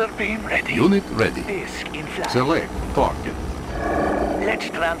 Laser beam ready. Unit ready. Disk in flight. Select target. Let's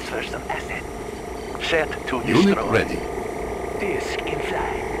transfer some assets. Set to destroy. Unit ready. Disk in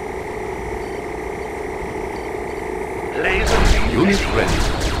flight. Laser beam Unit ready.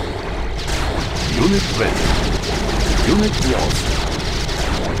 Unit ready. Unit lost.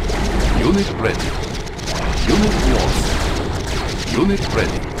 Unit ready. Unit lost. Unit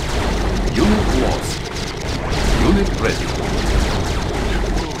ready. Unit lost. Unit ready.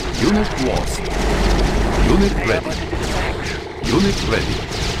 Unit lost. Unit ready. Unit ready.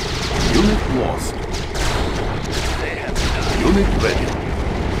 Unit lost. Unit ready.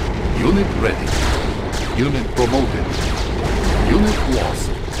 Unit ready. Unit promoted. Unit lost.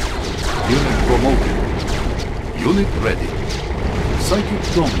 Unit promoted. Unit ready. Psychic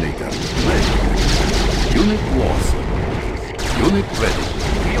Dominator ready. Unit lost. Unit ready.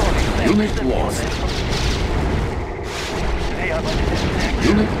 Unit lost.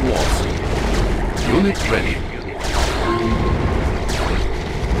 Unit lost. Unit ready.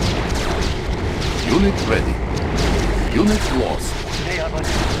 Unit ready. Unit lost.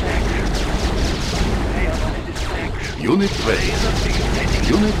 Unit ready.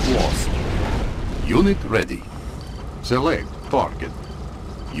 Unit lost. Unit ready. Select target.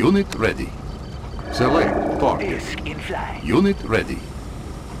 Unit ready. Select target. Disk in flight. Unit ready.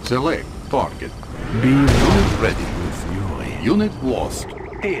 Select target. Be Unit ready. with Yuri. Unit lost.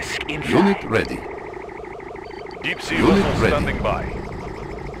 Disk in flight. Unit ready. Deep sea Unit vessel ready. standing by.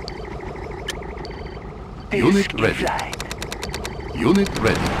 Disk Unit in ready. flight. Unit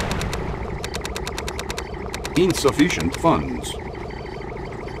ready. Insufficient funds.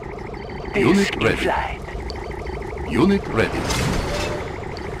 Disk Unit in ready. flight. Unit ready.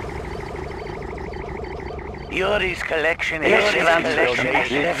 Yuri's collection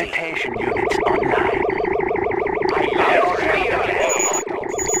is levitation units online.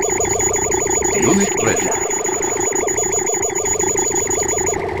 Unit ready.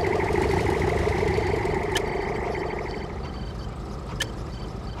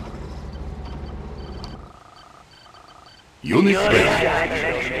 Unit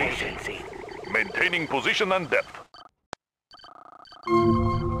ready. Maintaining position and depth.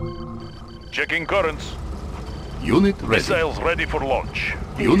 Checking currents. Unit ready. Missiles ready for launch.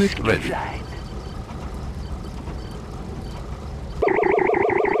 Unit ready. Flight.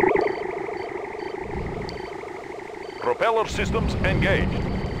 Propeller systems engaged.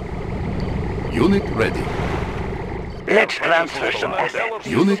 Unit ready. Let's transfer some Propeller assets. systems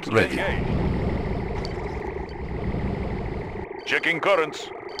Unit ready. engaged. Checking currents.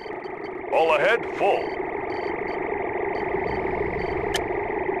 All ahead, full.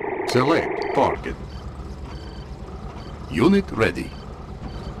 Select target. Unit ready.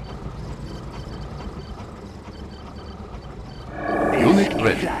 Unit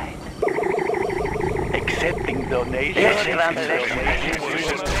ready. Flight. Accepting donations.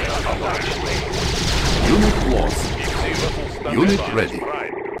 Unit lost. Unit ready.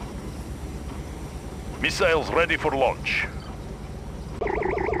 Missiles ready for launch.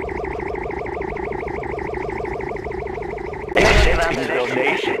 Accepting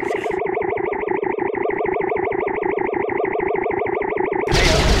donations.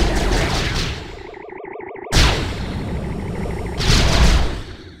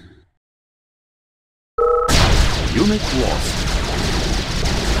 Unit lost.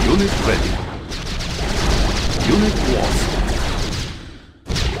 Unit ready. Unit lost.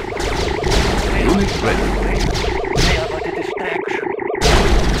 Unit ready. They are but a distraction.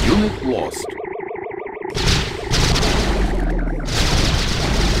 Unit lost.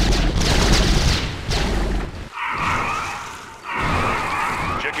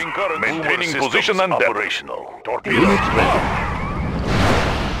 Checking current. Maintaining position and depth. Operational. Torpedo. Unit ready.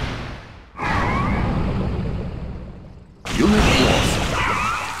 Unit lost.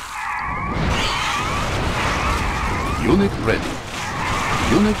 Unit ready.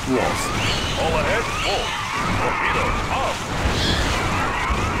 Unit lost. All ahead, full. Torpedoes up.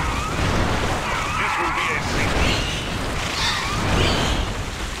 This will be a single.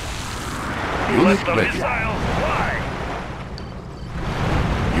 Unit Let the ready. missiles fly.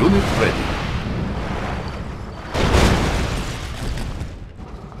 Unit ready.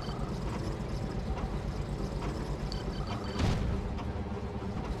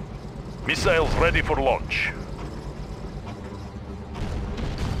 Missiles ready for launch.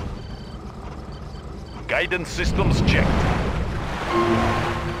 Guidance systems checked.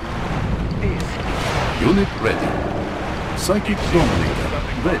 Unit ready. Psychic Dominator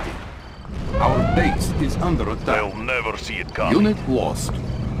ready. Our base is under attack. They'll never see it coming. Unit lost.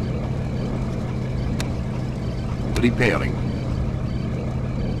 Repairing.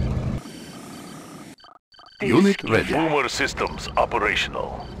 Unit ready. Boomer systems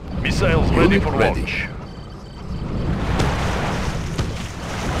operational. Missiles ready Unit for ready. launch.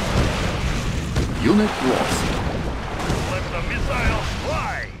 Unit lost. Let the missiles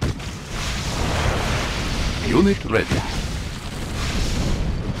fly. Unit ready.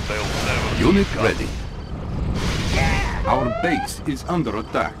 They'll never see Unit it coming. ready. Our base is under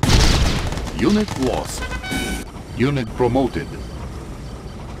attack. Unit lost. Unit promoted.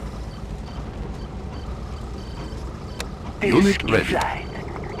 Unit ready. Flight.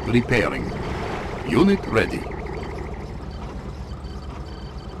 Repairing. Unit ready.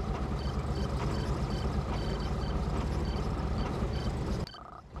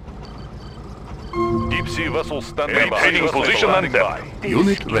 Deep sea vessel standing by. Maintaining position and depth.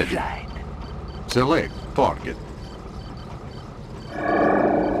 Unit ready. Flight. Select target.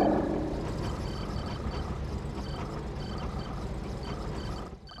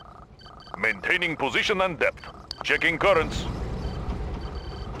 Maintaining position and depth. Checking currents.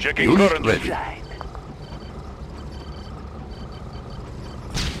 Checking Unit currents. ready. Flight.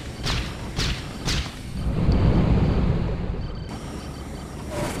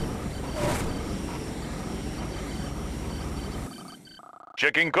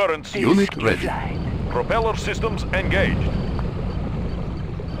 Checking currents. Unit ready. Flight. Propeller systems engaged.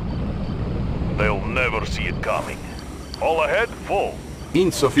 They'll never see it coming. All ahead, full.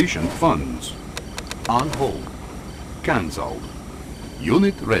 Insufficient funds. On hold. Cancelled.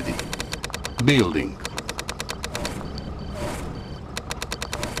 Unit ready. Building.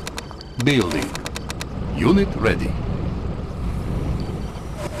 Building. Unit ready.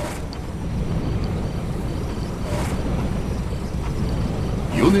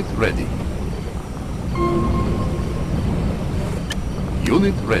 Unit ready.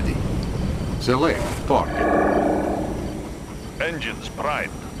 Unit ready. Select target. Engines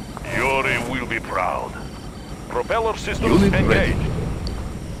primed. Yuri will be proud. Propeller systems Unit engaged. ready.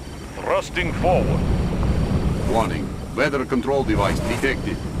 Thrusting forward. Warning. Weather control device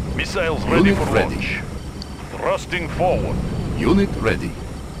detected. Missiles ready Unit for ready. launch. Thrusting forward. Unit ready.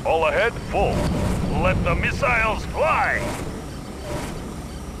 All ahead, full. Let the missiles fly!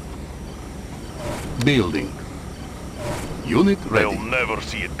 Building. Unit They'll ready. never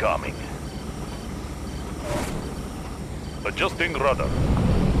see it coming. Adjusting rudder.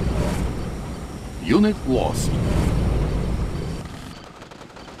 Unit lost.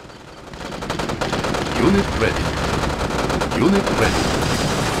 Unit ready. Unit ready.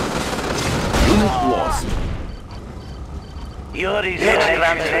 Unit lost. Yuri's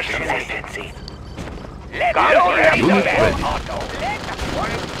transition agency. Unit ready.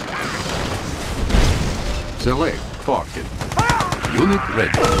 Select target. Unit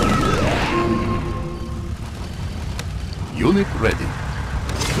ready. Unit ready.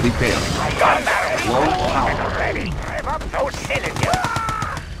 Repairing. Low power. Ready. Rev up those cylinders.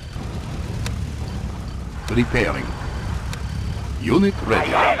 Repairing. Unit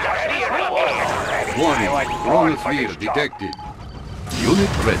ready. Warning. Chronosphere detected. Unit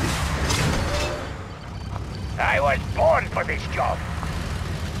ready. I was born for this job.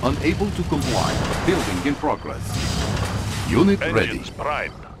 Unable to comply. Building in progress. Unit ready. Engines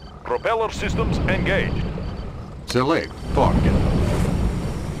primed. Propeller systems engaged. Select target.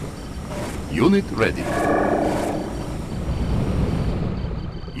 Unit ready.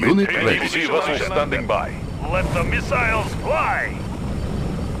 Unit ready. APC vessel standing by. Let the missiles fly!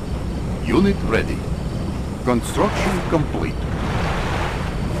 Unit ready. Construction complete.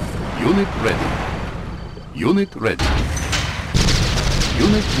 Unit ready. Unit ready.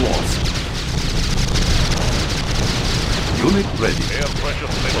 Unit lost. Unit ready. Air pressure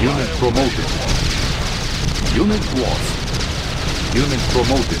stabilized. Unit promoted. Unit lost. Unit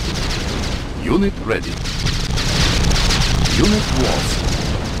promoted. Unit ready. Unit lost.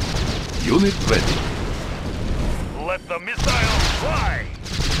 Unit ready. Let the missiles fly!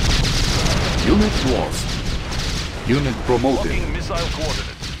 Unit lost. Unit promoted. Locking missile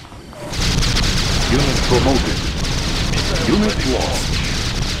coordinates. Unit promoted. Missiles Unit ready for lost.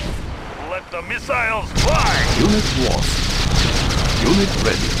 launch. Let the missiles fly! Unit lost. Unit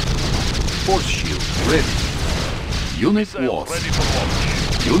ready. Force shield ready. Unit Missiles lost. ready for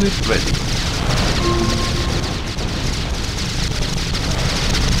launch. Unit ready.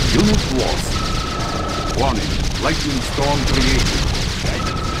 Unit lost. Warning. Lightning storm created.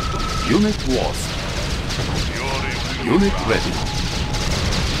 Unit lost. Unit ready.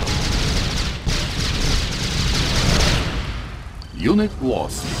 Unit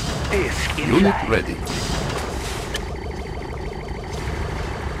lost. Unit ready.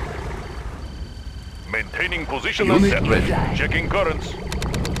 Maintaining position Unit and set. ready. Checking currents.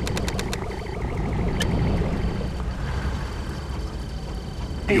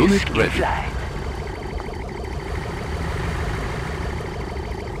 Unit ready.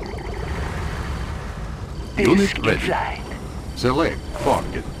 Unit ready. Select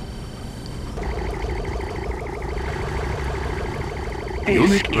target.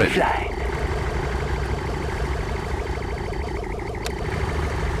 Unit ready.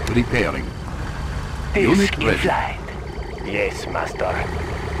 Repairing. Unit ready. Yes, master.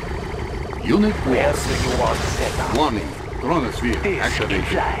 Unit Where lost. do you want set up? Warning. Chronosphere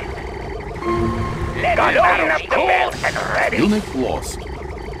activated. Let open up the belt and ready. Unit lost.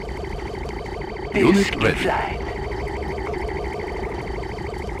 Unit ready.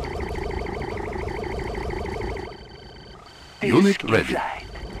 Unit ready.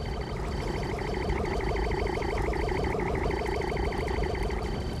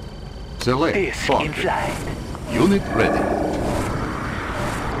 Select target. Unit ready.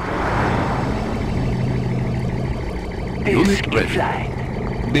 Unit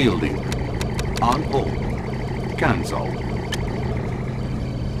ready. Building. On hold. Cancel.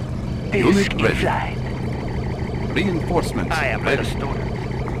 Unit ready. Reinforcements I am ready.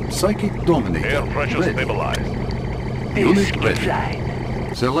 understood. Psychic Dominator Air pressure ready. stabilized. Unit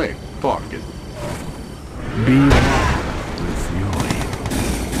ready. Select target. Be one with Yuri.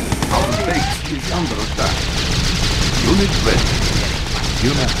 Our base is under attack. Unit ready.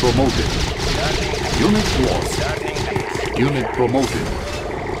 Unit promoted. Unit lost. Unit promoted.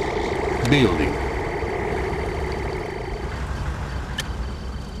 Building.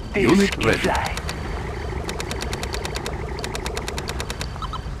 Unit ready.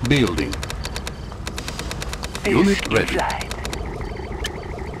 Building. Unit ready.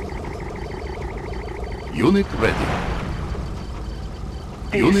 Unit ready.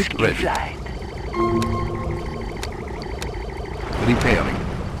 Unit ready. Repairing.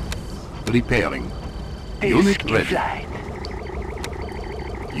 Repairing. Unit ready.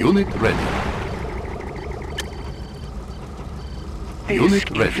 Unit ready. Unit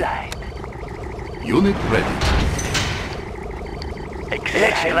ready. Unit ready.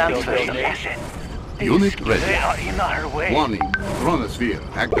 Unit ready. They are in our way. Warning. Chronosphere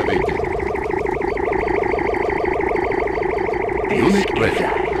activated. Unit ready.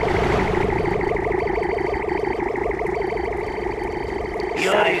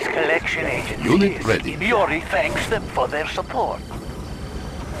 Yuri's collection agency. Unit ready. Yuri thanks them for their support.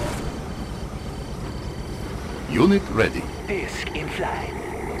 Unit ready. Disk in flight.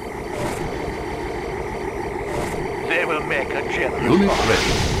 They will make a generous Unit offer.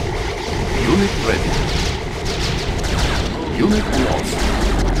 ready. Unit ready. Unit lost.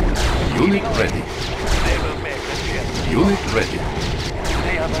 Unit ready. They will make a generous Unit ready.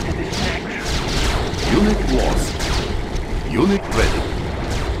 They are but a distraction. Unit lost. Unit ready.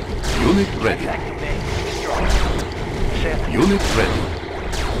 Unit ready. Activate. Destroy. Set. Unit ready.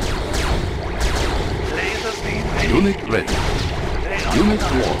 Laser beam ready. Unit ready. They are Unit on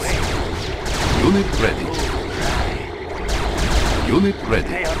our lost. way. Unit ready. Unit ready.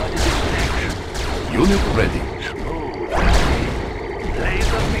 They are but a distraction. Unit ready. Smooth.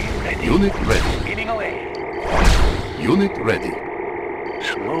 Laser beam ready. Unit ready. Speeding away. Unit ready.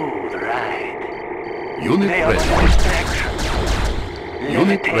 Smooth ride. Unit They are but a ready. distraction.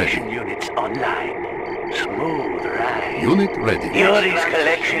 Unit Levitation ready. units online. Smooth ride. Unit ready. Yuri's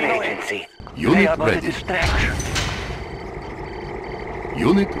collection agency. They Unit are but a ready. distraction.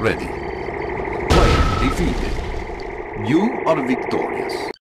 Unit ready. Player defeated. You are victorious.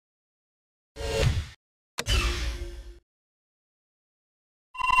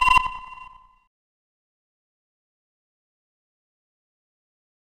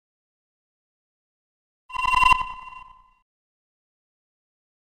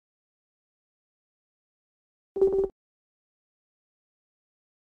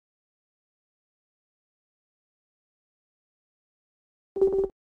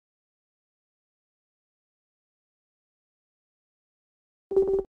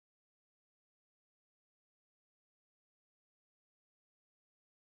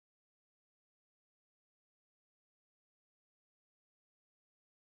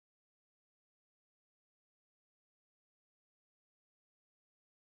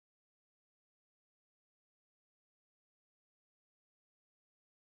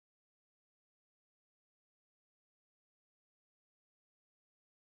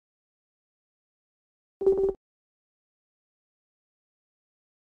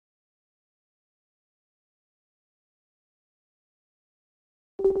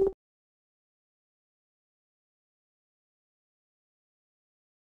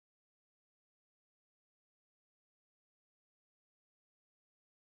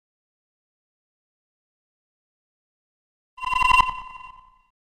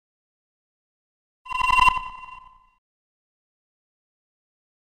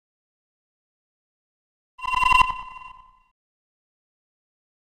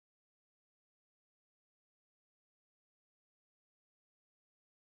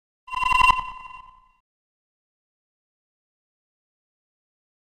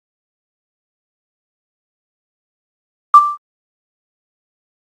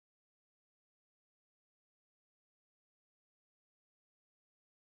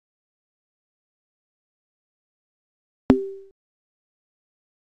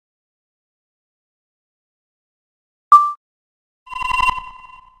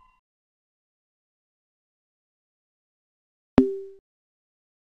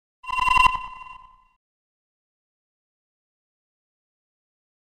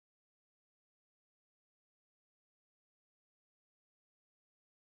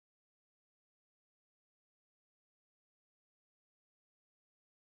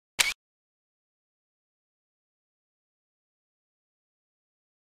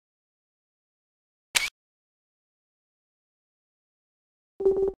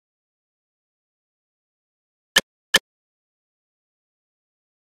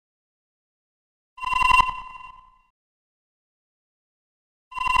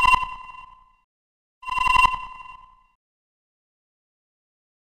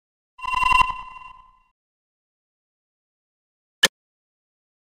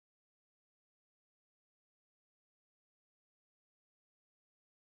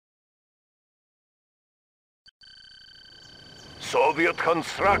 Soviet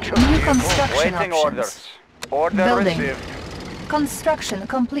construction. New vehicle. construction Waiting options. orders. Order Building. received. Construction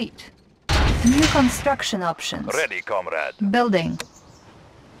complete. New construction options. Ready, comrade. Building.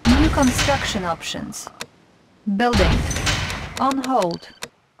 construction options. Building. On hold.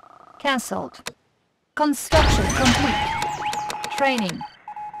 Cancelled. Construction complete. Training.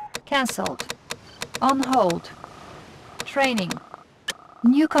 Cancelled. On hold. Training.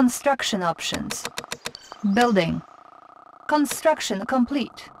 New construction options. Building. Construction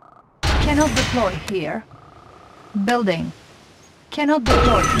complete. Cannot deploy here. Building. Cannot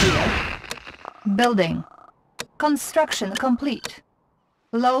deploy here. Building. Construction complete.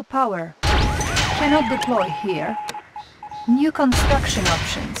 Low power. Cannot deploy here. New construction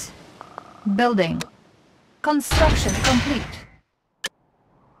options. Building. Construction complete.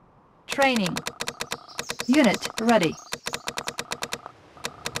 Training. Unit ready.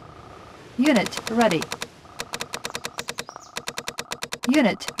 Unit ready.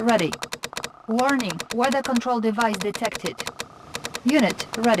 Unit ready. Warning, weather control device detected. Unit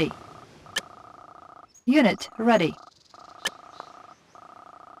ready. Unit ready.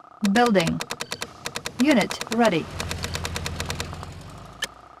 Building. Unit ready.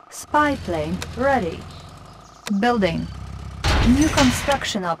 Spy plane ready. Building. New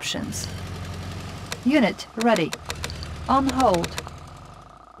construction options. Unit ready. On hold.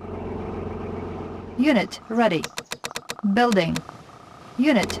 Unit ready. Building.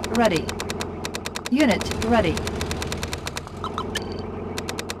 Unit ready. Unit ready.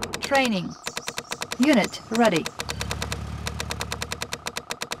 Training. Unit ready.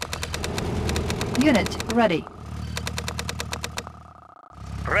 Unit ready.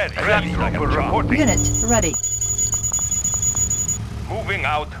 Ready. Trooper reporting. Unit ready. Moving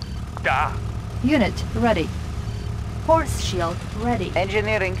out. Da. Unit ready. Force shield ready.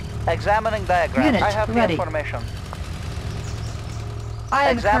 Engineering. Examining diagram. Unit I have ready. the information.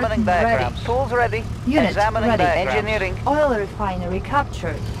 Iron Examining curtain diagrams. ready. Tools ready. Unit Examining ready. diagrams. Engineering. Oil refinery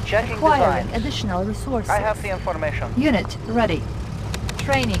captured. Checking Acquiring designs. additional resources. I have the information. Unit ready.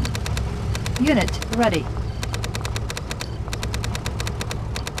 Training. Unit ready.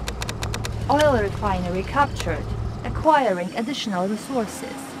 Oil refinery captured. Acquiring additional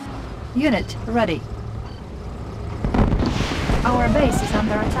resources. Unit ready. Our base is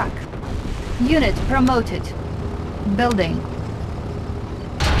under attack. Unit promoted. Building.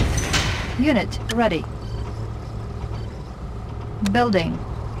 Unit ready. Building.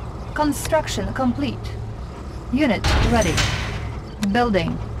 Construction complete. Unit ready.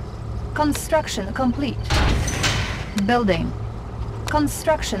 Building. Construction complete. Building.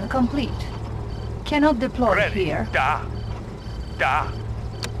 Construction complete. Cannot deploy Ready. here. Da.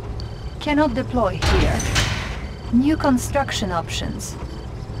 Cannot deploy here. New construction options.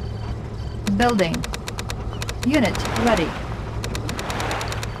 Building. Unit ready.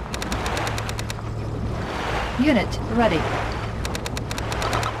 Unit ready.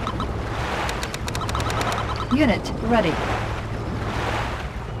 Unit ready.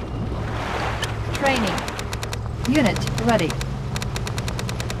 Training. Unit ready.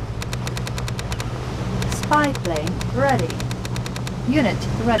 Spy plane ready. Unit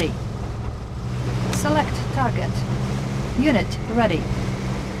ready. Select target. Unit ready.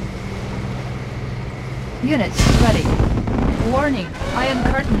 Unit ready. Warning, Iron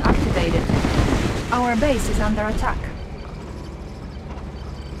Curtain activated. Our base is under attack.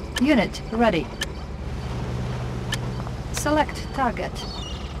 Unit ready. Select target.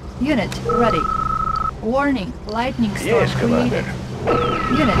 Unit ready. Warning, lightning storm Yes, created.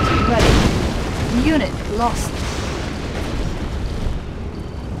 Commander. Unit ready. Unit lost.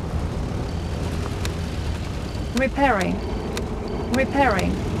 Repairing.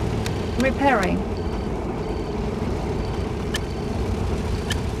 Repairing. Repairing.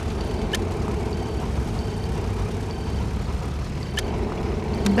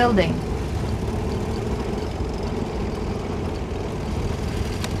 Building.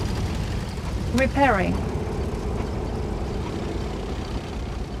 Repairing.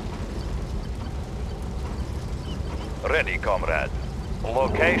 Ready, comrade.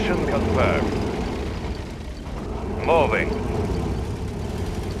 Location confirmed. Moving.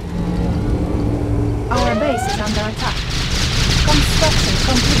 Our base is under attack. Construction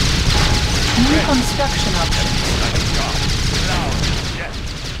complete. New construction options.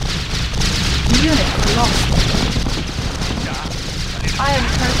 Unit lost. Iron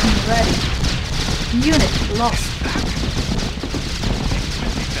curtain ready. Unit lost.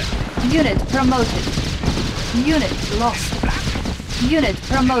 Unit promoted. Unit lost. Unit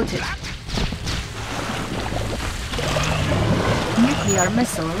promoted. Nuclear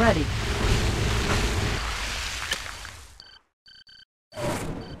missile ready.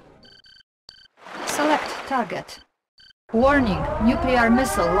 Select target. Warning, nuclear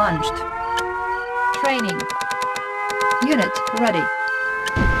missile launched. Training. Unit ready.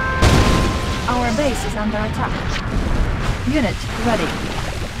 Our base is under attack. Unit ready.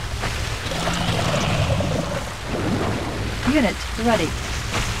 Unit ready.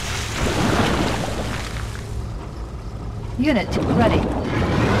 Unit ready.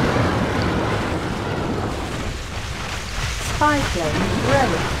 Spy plane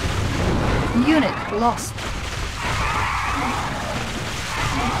ready. Unit lost.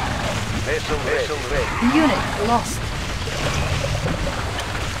 Vessel ready. Unit lost.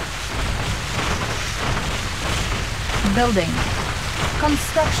 Building.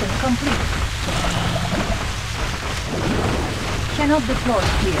 Construction complete. Cannot deploy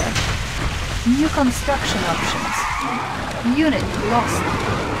here. New construction options. Unit lost.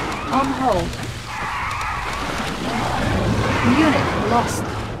 On hold. Unit lost.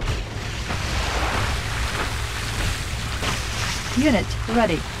 Unit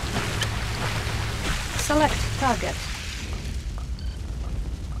ready. Select target.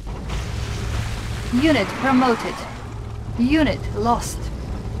 Unit promoted. Unit lost.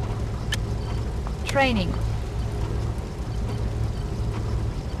 Training.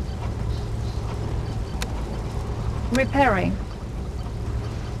 Repairing.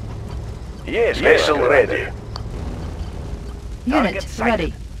 Yes, vessel ready. Unit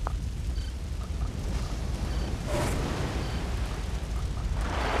ready.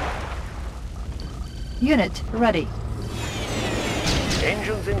 Unit ready.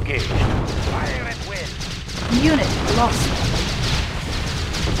 Engines engaged. Fire at will. Unit lost.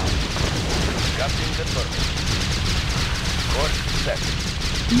 Captain confirmed. Course set.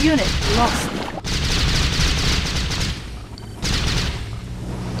 Unit lost.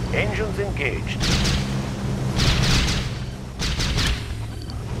 Engines engaged.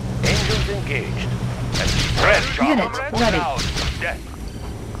 Engines engaged. And press Unit ready. Death.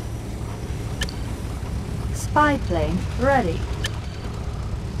 Spy plane ready.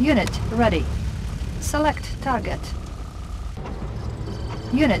 Unit ready. Select target.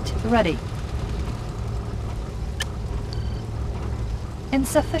 Unit ready.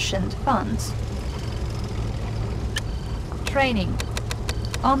 Insufficient funds. Training.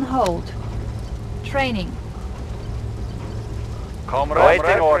 On hold. Training. Comrade,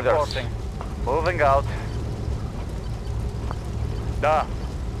 waiting orders. Reporting. Moving out. Da.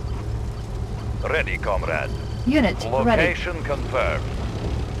 Ready, comrade. Unit ready. Location confirmed.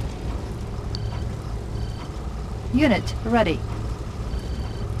 Unit ready.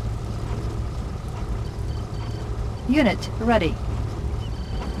 Unit ready.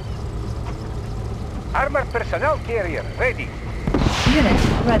 Armored personnel carrier ready.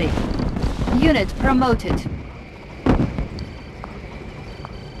 Unit ready. Unit promoted.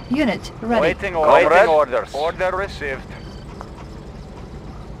 Unit ready. Waiting orders. Order received.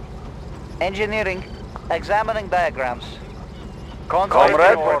 Engineering. Examining diagrams.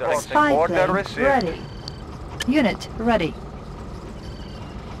 Comrade, Spy order plane received. ready. Unit ready.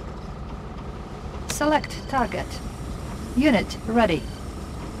 Select target. Unit ready.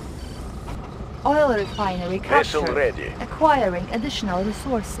 Oil refinery Vessel captured. ready. Acquiring additional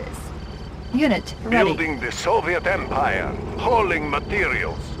resources. Unit ready. Building the Soviet Empire. Hauling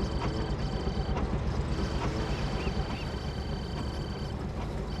materials.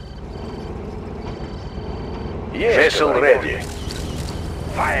 Yes, vessel ready.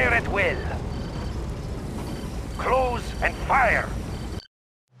 Fire at will. Close and fire.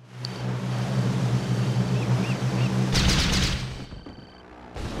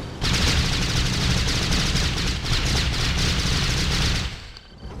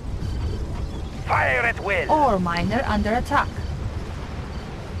 Fire at will. Ore miner under attack.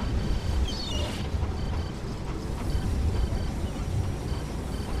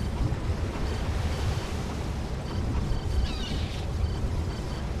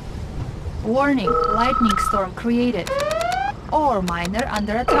 Warning, lightning storm created. Ore miner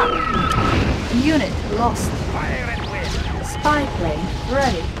under attack. Unit lost. Fire at will. Spy plane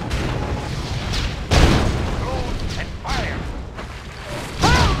ready. Close and fire.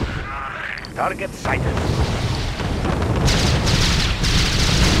 Target sighted.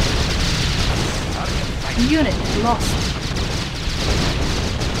 Target sighted. Unit lost.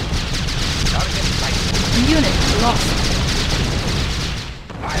 Target sighted. Unit lost.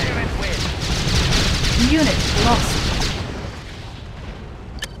 Fire at will. Unit lost.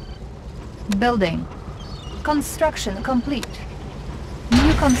 Building. Construction complete.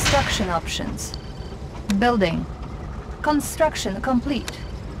 New construction options. Building. Construction complete.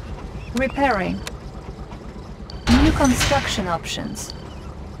 Repairing. New construction options.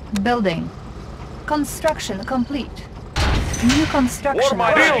 Building. Construction complete. New construction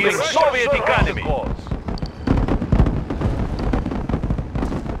options. Building Soviet economy.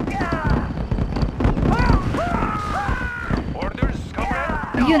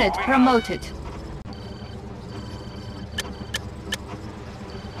 Unit promoted.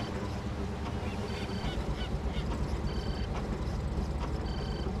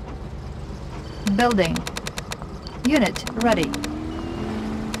 Building. Unit ready.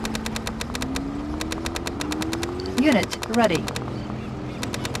 Unit ready.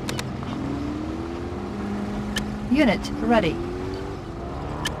 Unit ready.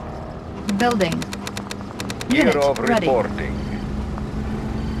 Building. Unit Gear of ready. reporting.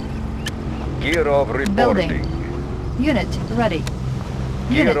 Gear of reporting. Building. Unit ready.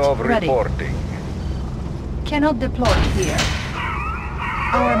 Unit Gear of ready. reporting. Cannot deploy here.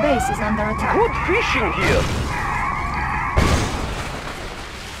 Our base is under attack. Good fishing here.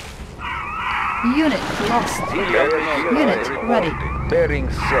 Unit lost. Unit ready. Bearing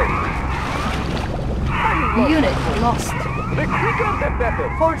set. Unit lost. The quicker the better.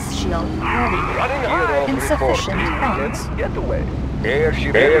 Force shield ready. Running high. Insufficient funds. Get away.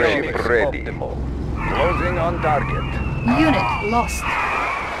 Airship ready. Closing on target. Unit lost.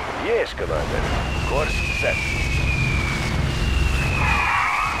 Yes, Commander. Course set.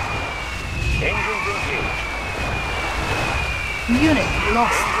 Engines engaged. Unit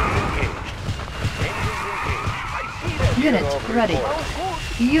lost. Unit ready.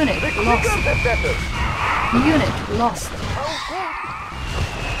 Unit lost. The better. Unit lost.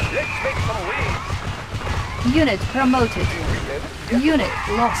 Let's make some waves. Unit promoted. Unit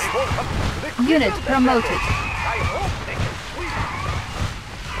lost. Unit promoted. I hope they can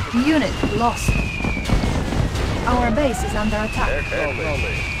swim. Unit lost. Our base is under attack.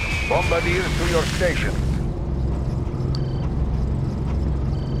 Acknowledged. Bombardiers to your station.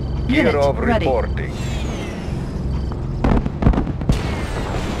 Unit Gear of ready. reporting.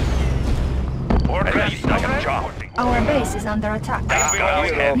 Our base is under attack.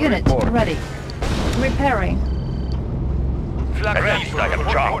 Gear of Unit reporting. ready. Repairing.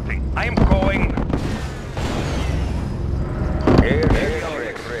 I am going. Air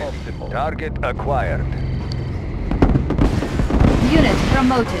ready. Target acquired. Unit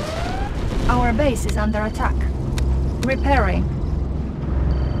promoted. Our base is under attack. Repairing.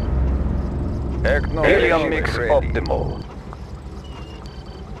 Helium mix optimal.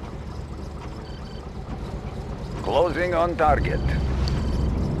 Closing on target.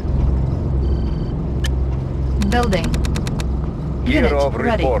 Building. Gear Unit of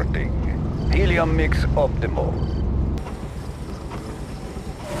ready. reporting. Helium mix optimal.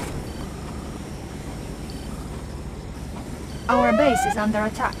 Our base is under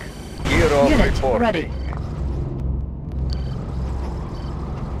attack. Gear of Unit reporting. ready.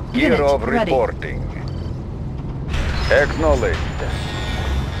 Gear Unit of ready. reporting. Acknowledged.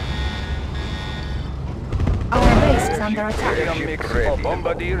 Our base is under attack. Helium mix ready.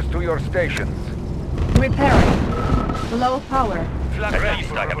 Bombardiers to your stations. Repairing. Low power. This gun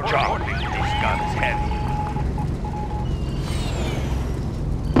is heavy.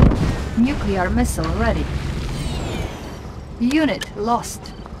 Nuclear missile ready. Unit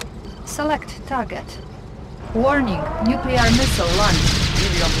lost. Select target. Warning, nuclear missile launched.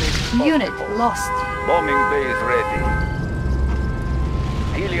 Helium mix Unit optimal. lost. Bombing base ready.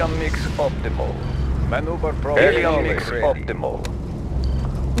 Helium mix optimal. Maneuver pro. Helium mix optimal.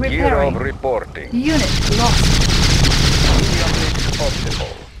 Gear of Repairing. reporting. Unit lost. Helium mix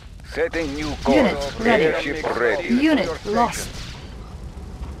optimal. Setting new course. Unit ready. Airship ready. Unit lost.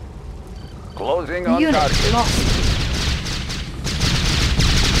 Closing on Unit target. lost.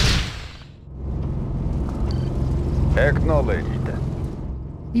 Acknowledged.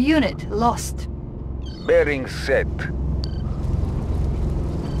 Unit lost. Bearing set.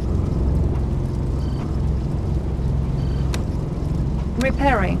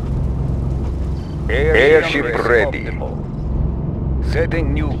 Repairing. Airship ready.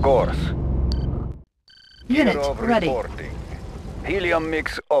 Setting new course. Unit Gear of ready. reporting. Helium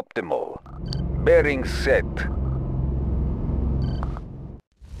mix optimal. Bearing set.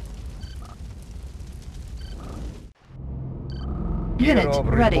 Unit Gear of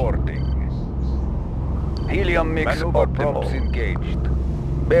ready. reporting. Helium mix optimal. Engaged.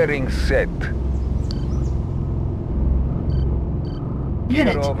 Bearing set.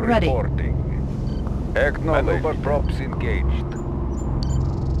 Unit Gear of ready. reporting. Acknowledged. Maneuver props engaged.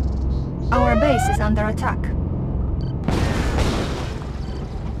 Our base is under attack.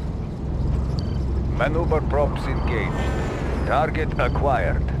 Maneuver props engaged. Target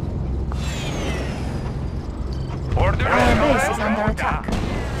acquired. Our base is under attack.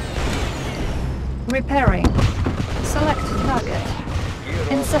 Repairing. Select target. Gear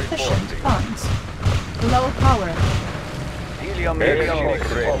of Insufficient reporting. funds. Low power. Helium mix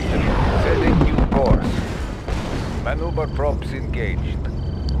ready. Setting new course. Maneuver props engaged.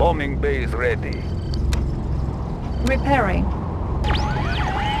 Bombing base ready. Repairing.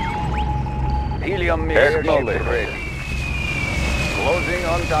 Helium mixer ready. Closing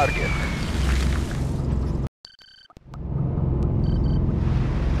on target.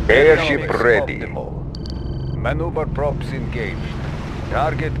 Airship ready. Maneuver props engaged.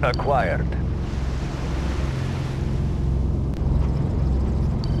 Target acquired.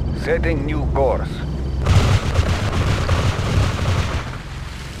 Setting new course.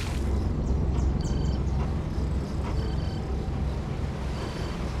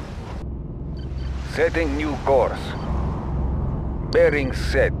 Setting new course. Bearing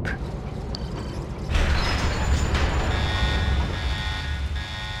set.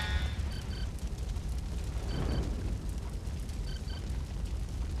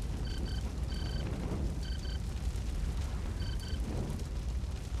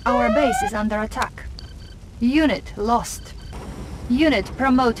 Our base is under attack. Unit lost. Unit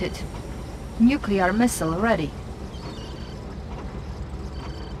promoted. Nuclear missile ready.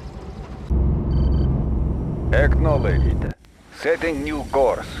 Acknowledged. Setting new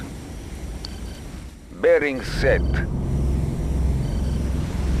course. Bearing set.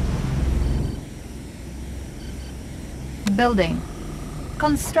 Building.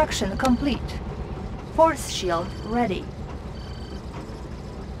 Construction complete. Force shield ready.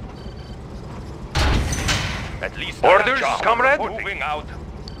 At least Orders, comrade? Moving out.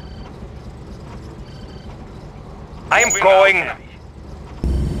 I am going.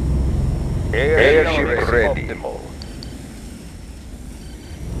 Airship ready.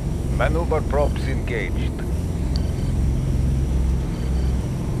 Maneuver props engaged.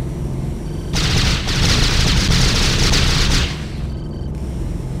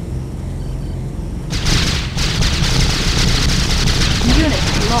 Unit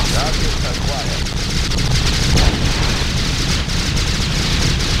lost. Target acquired.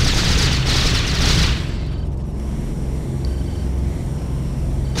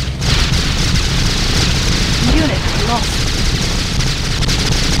 Unit lost.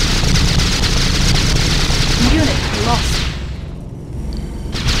 Unit lost.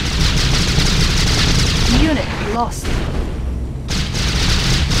 Unit lost.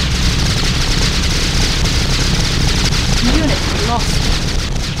 Unit lost.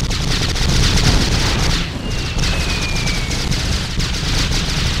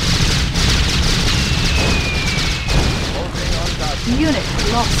 Unit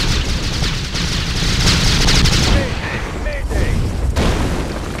lost.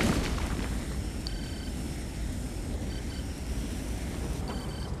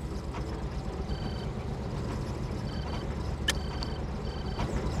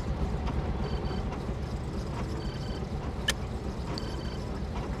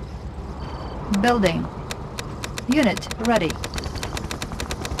 Building. Unit ready.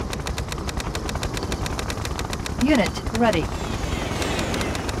 Unit ready.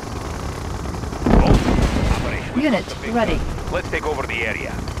 Unit ready. Let's take over the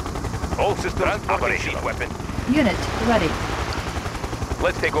area. All systems operational. Weapon. Unit ready.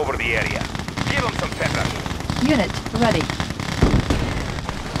 Let's take over the area. Give them some pepper. Unit ready.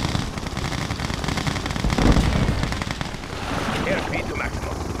 Airspeed to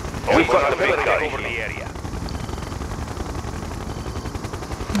maximum. We've got the big guy over the area.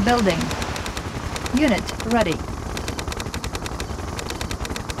 Building. Unit ready.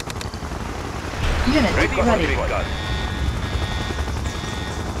 Unit ready. Big gun.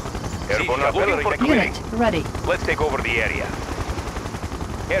 Airborne artillery Unit ready. Let's take over the area.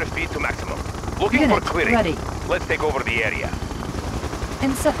 Airspeed to maximum. Looking Unit for clearing. ready. Let's take over the area.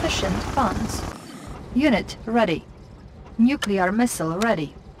 Insufficient funds. Unit ready. Nuclear missile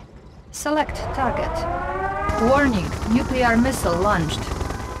ready. Select target. Warning, nuclear missile launched.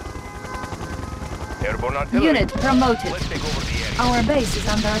 Airborne artillery. Unit promoted. Let's take over the area. Our base is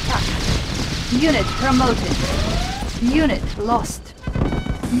under attack. Unit promoted. Unit lost.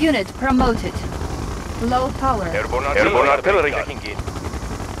 Unit promoted. Low power. Airborne artillery checking in.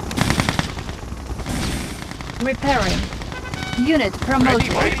 Repairing. Unit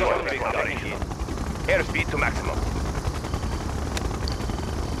promoted. Ready for the big gun. Airspeed to maximum.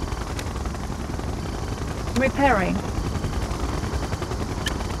 Repairing.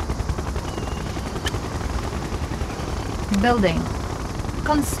 Building.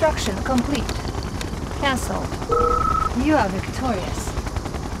 Construction complete. Cancelled. You are victorious.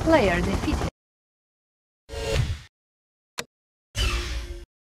 Player defeated.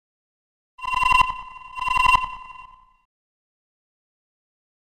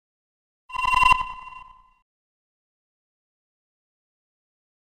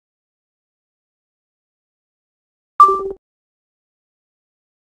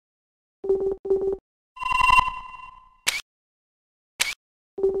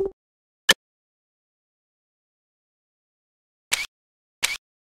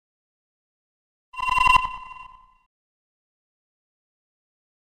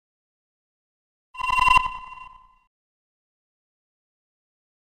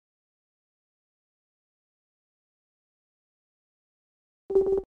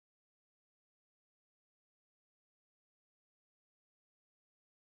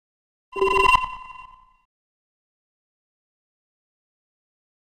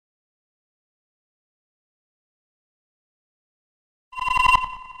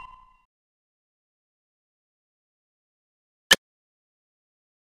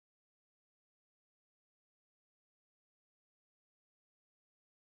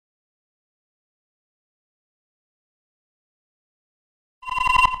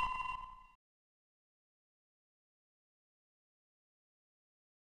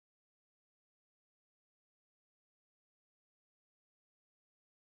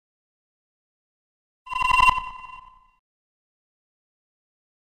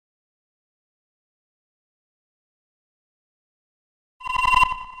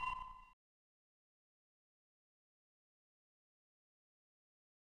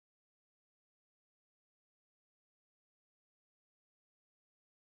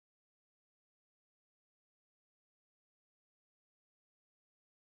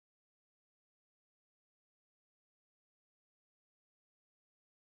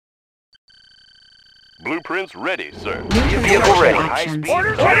 Blueprints ready, sir. New Vehicle ready. construction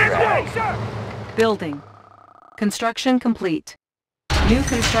Orders options. Building. Construction complete. New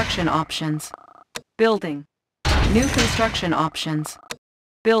construction options. Building. New construction options.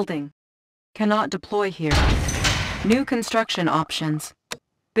 Building. Cannot deploy here. New construction options.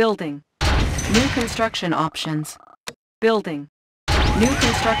 Building. New construction options. Building. New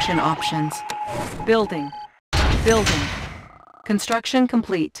construction options. Building. Building. Construction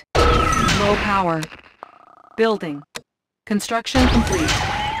complete. Low power. Building. Construction complete.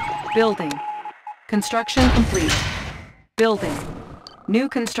 Building. Construction complete. Building. New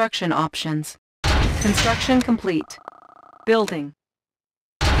construction options. Construction complete. Building.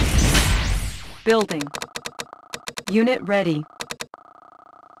 Building. Unit ready.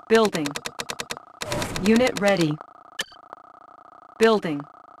 Building. Unit ready. Building.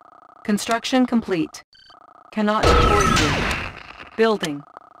 Construction complete. Cannot deploy here. Building.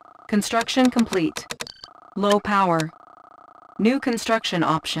 Construction complete. Low power. New construction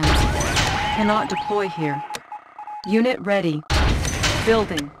options. Cannot deploy here. Unit ready.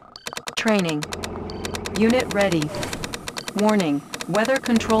 Building. Training. Unit ready. Warning. Weather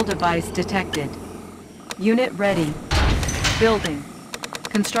control device detected. Unit ready. Building.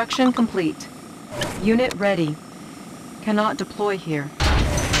 Construction complete. Unit ready. Cannot deploy here.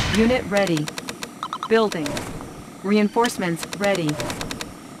 Unit ready. Building. Reinforcements ready.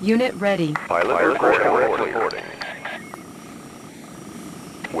 Unit ready. Pilot reporting.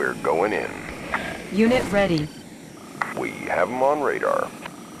 We're going in. Unit ready. We have them on radar.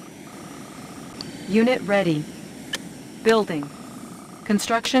 Unit ready. Building.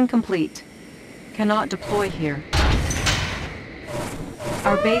 Construction complete. Cannot deploy here.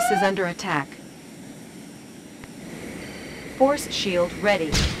 Our base is under attack. Force shield ready.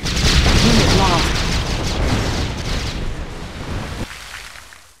 Unit lost.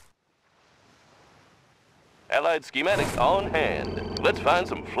 Allied schematics on hand. Let's find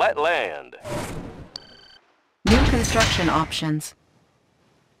some flat land. New construction options.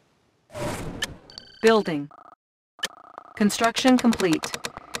 Building. Construction complete.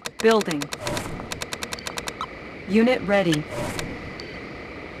 Building. Unit ready.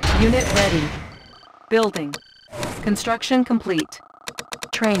 Unit ready. Building. Construction complete.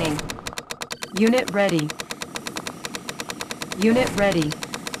 Training. Unit ready. Unit ready.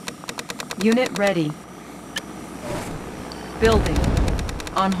 Unit ready. Building.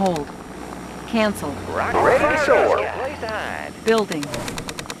 On hold. Cancel. Ready to soar. Building.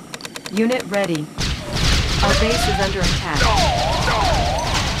 Unit ready. Our base is under attack.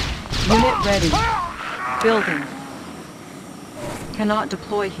 Unit ready. Building. Cannot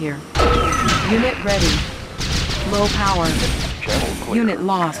deploy here. Unit ready. Low power. Unit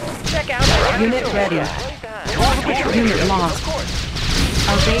lost. Check out. Unit ready. Unit lost.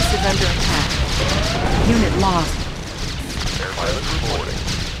 Our base is under attack. Unit lost. Pilot reporting.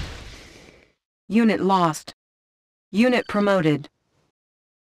 Unit lost. Unit promoted.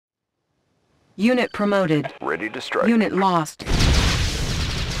 Unit promoted. Ready to strike. Unit lost.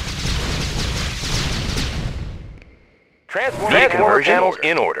 Transformer panels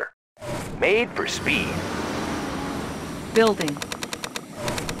in order. Made for speed. Building.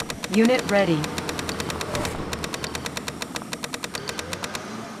 Unit ready.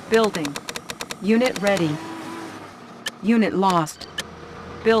 Building. Unit ready. Unit lost.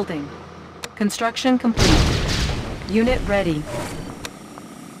 Building. Construction complete. Unit ready.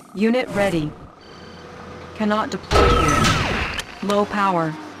 Unit ready. Cannot deploy here. Low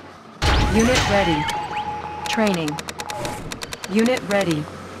power. Unit ready. Training. Unit ready.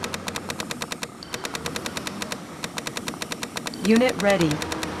 Unit ready.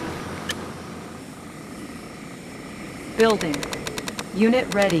 Building.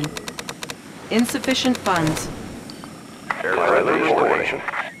 Unit ready. Insufficient funds. Pilot reporting.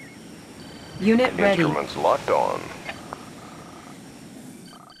 Unit ready. Instruments locked on.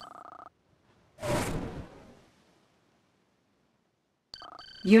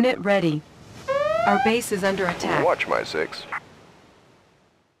 Unit ready. Our base is under attack. Watch my 6.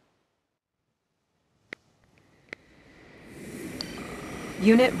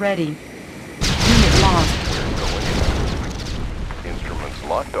 Unit ready. Unit lost. Instruments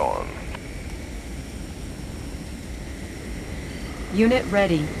locked on. Unit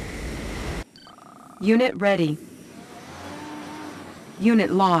ready. Unit ready.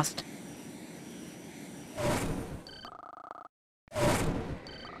 Unit lost.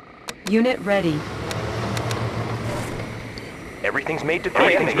 Unit ready. Everything's made to fit.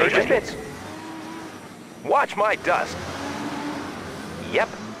 Everything's made to fit. Watch my dust. Yep.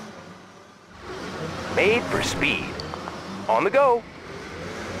 Made for speed. On the go.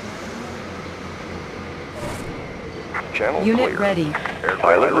 Channel Unit clear. ready.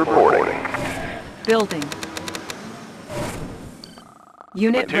 Pilot reporting. Building.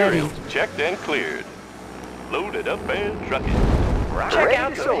 Unit Materials ready. checked and cleared. Loaded up and trucking. Check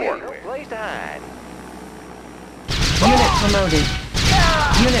out the door. No place to hide. Unit promoted.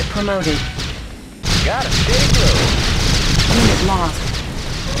 Unit promoted. Got a steady flow. Unit lost.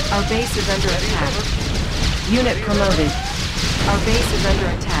 Our base is under attack. Unit promoted. Our base is under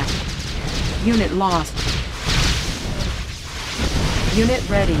attack. Unit lost. Unit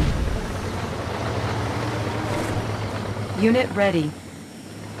ready. Unit ready.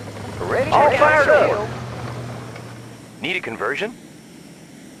 Ready all fired up. Need a conversion?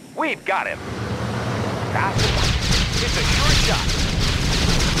 We've got him. It's a sure shot.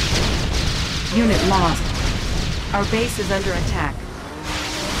 Unit lost. Our base is under attack.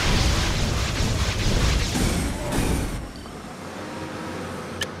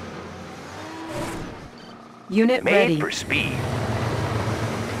 Unit Made ready. for speed.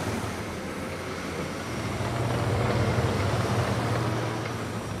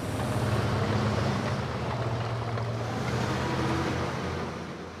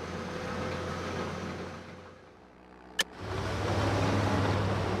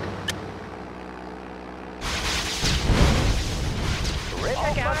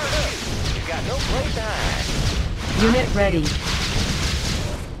 Unit ready.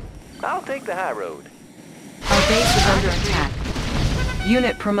 I'll take the high road. Our base is under attack.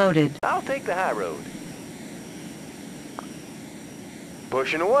 Unit promoted. I'll take the high road.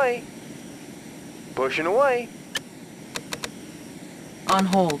 Pushing away. Pushing away. On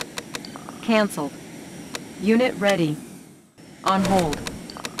hold. Cancelled. Unit ready. On hold.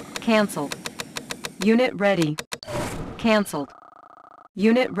 Cancelled. Unit ready. Cancelled.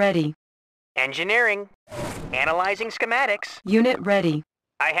 Unit ready. Engineering. Analyzing schematics. Unit ready.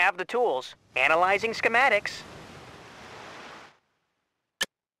 I have the tools. Analyzing schematics.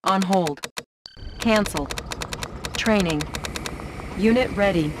 On hold. Cancelled. Training. Unit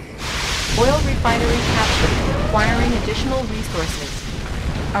ready. Oil refinery captured. Acquiring additional resources.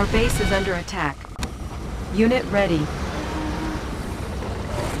 Our base is under attack. Unit ready.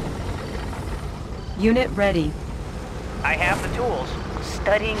 Unit ready. I have the tools.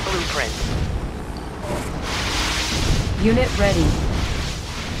 Studying blueprints. Unit ready.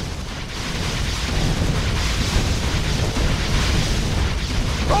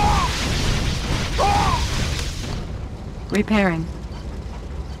 Repairing.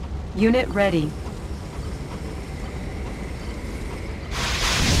 Unit ready.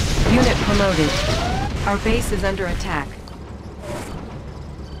 Unit promoted. Our base is under attack.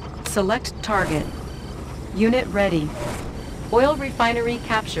 Select target. Unit ready. Oil refinery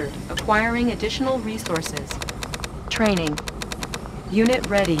captured. Acquiring additional resources. Training. Unit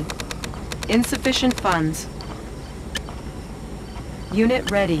ready. Insufficient funds. Unit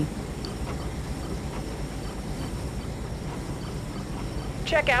ready.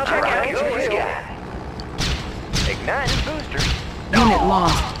 Check out igniting boosters. Unit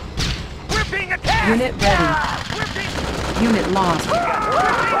lost. We're being attacked. Unit ready. Unit lost.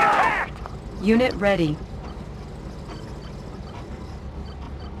 Unit ready.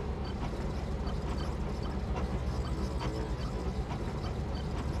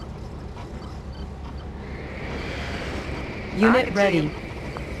 Unit ready.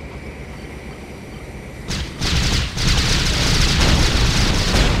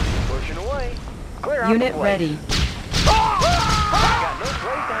 Pushing away. Clear out Unit the place. ready. Got no place to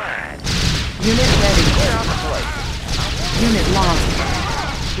hide. Unit ready. Clear out the place. Unit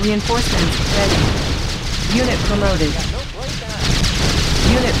lost. Reinforcements ready. Unit promoted.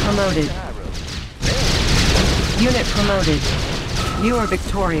 Unit promoted. Unit promoted. You are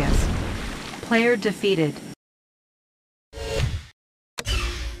victorious. Player defeated.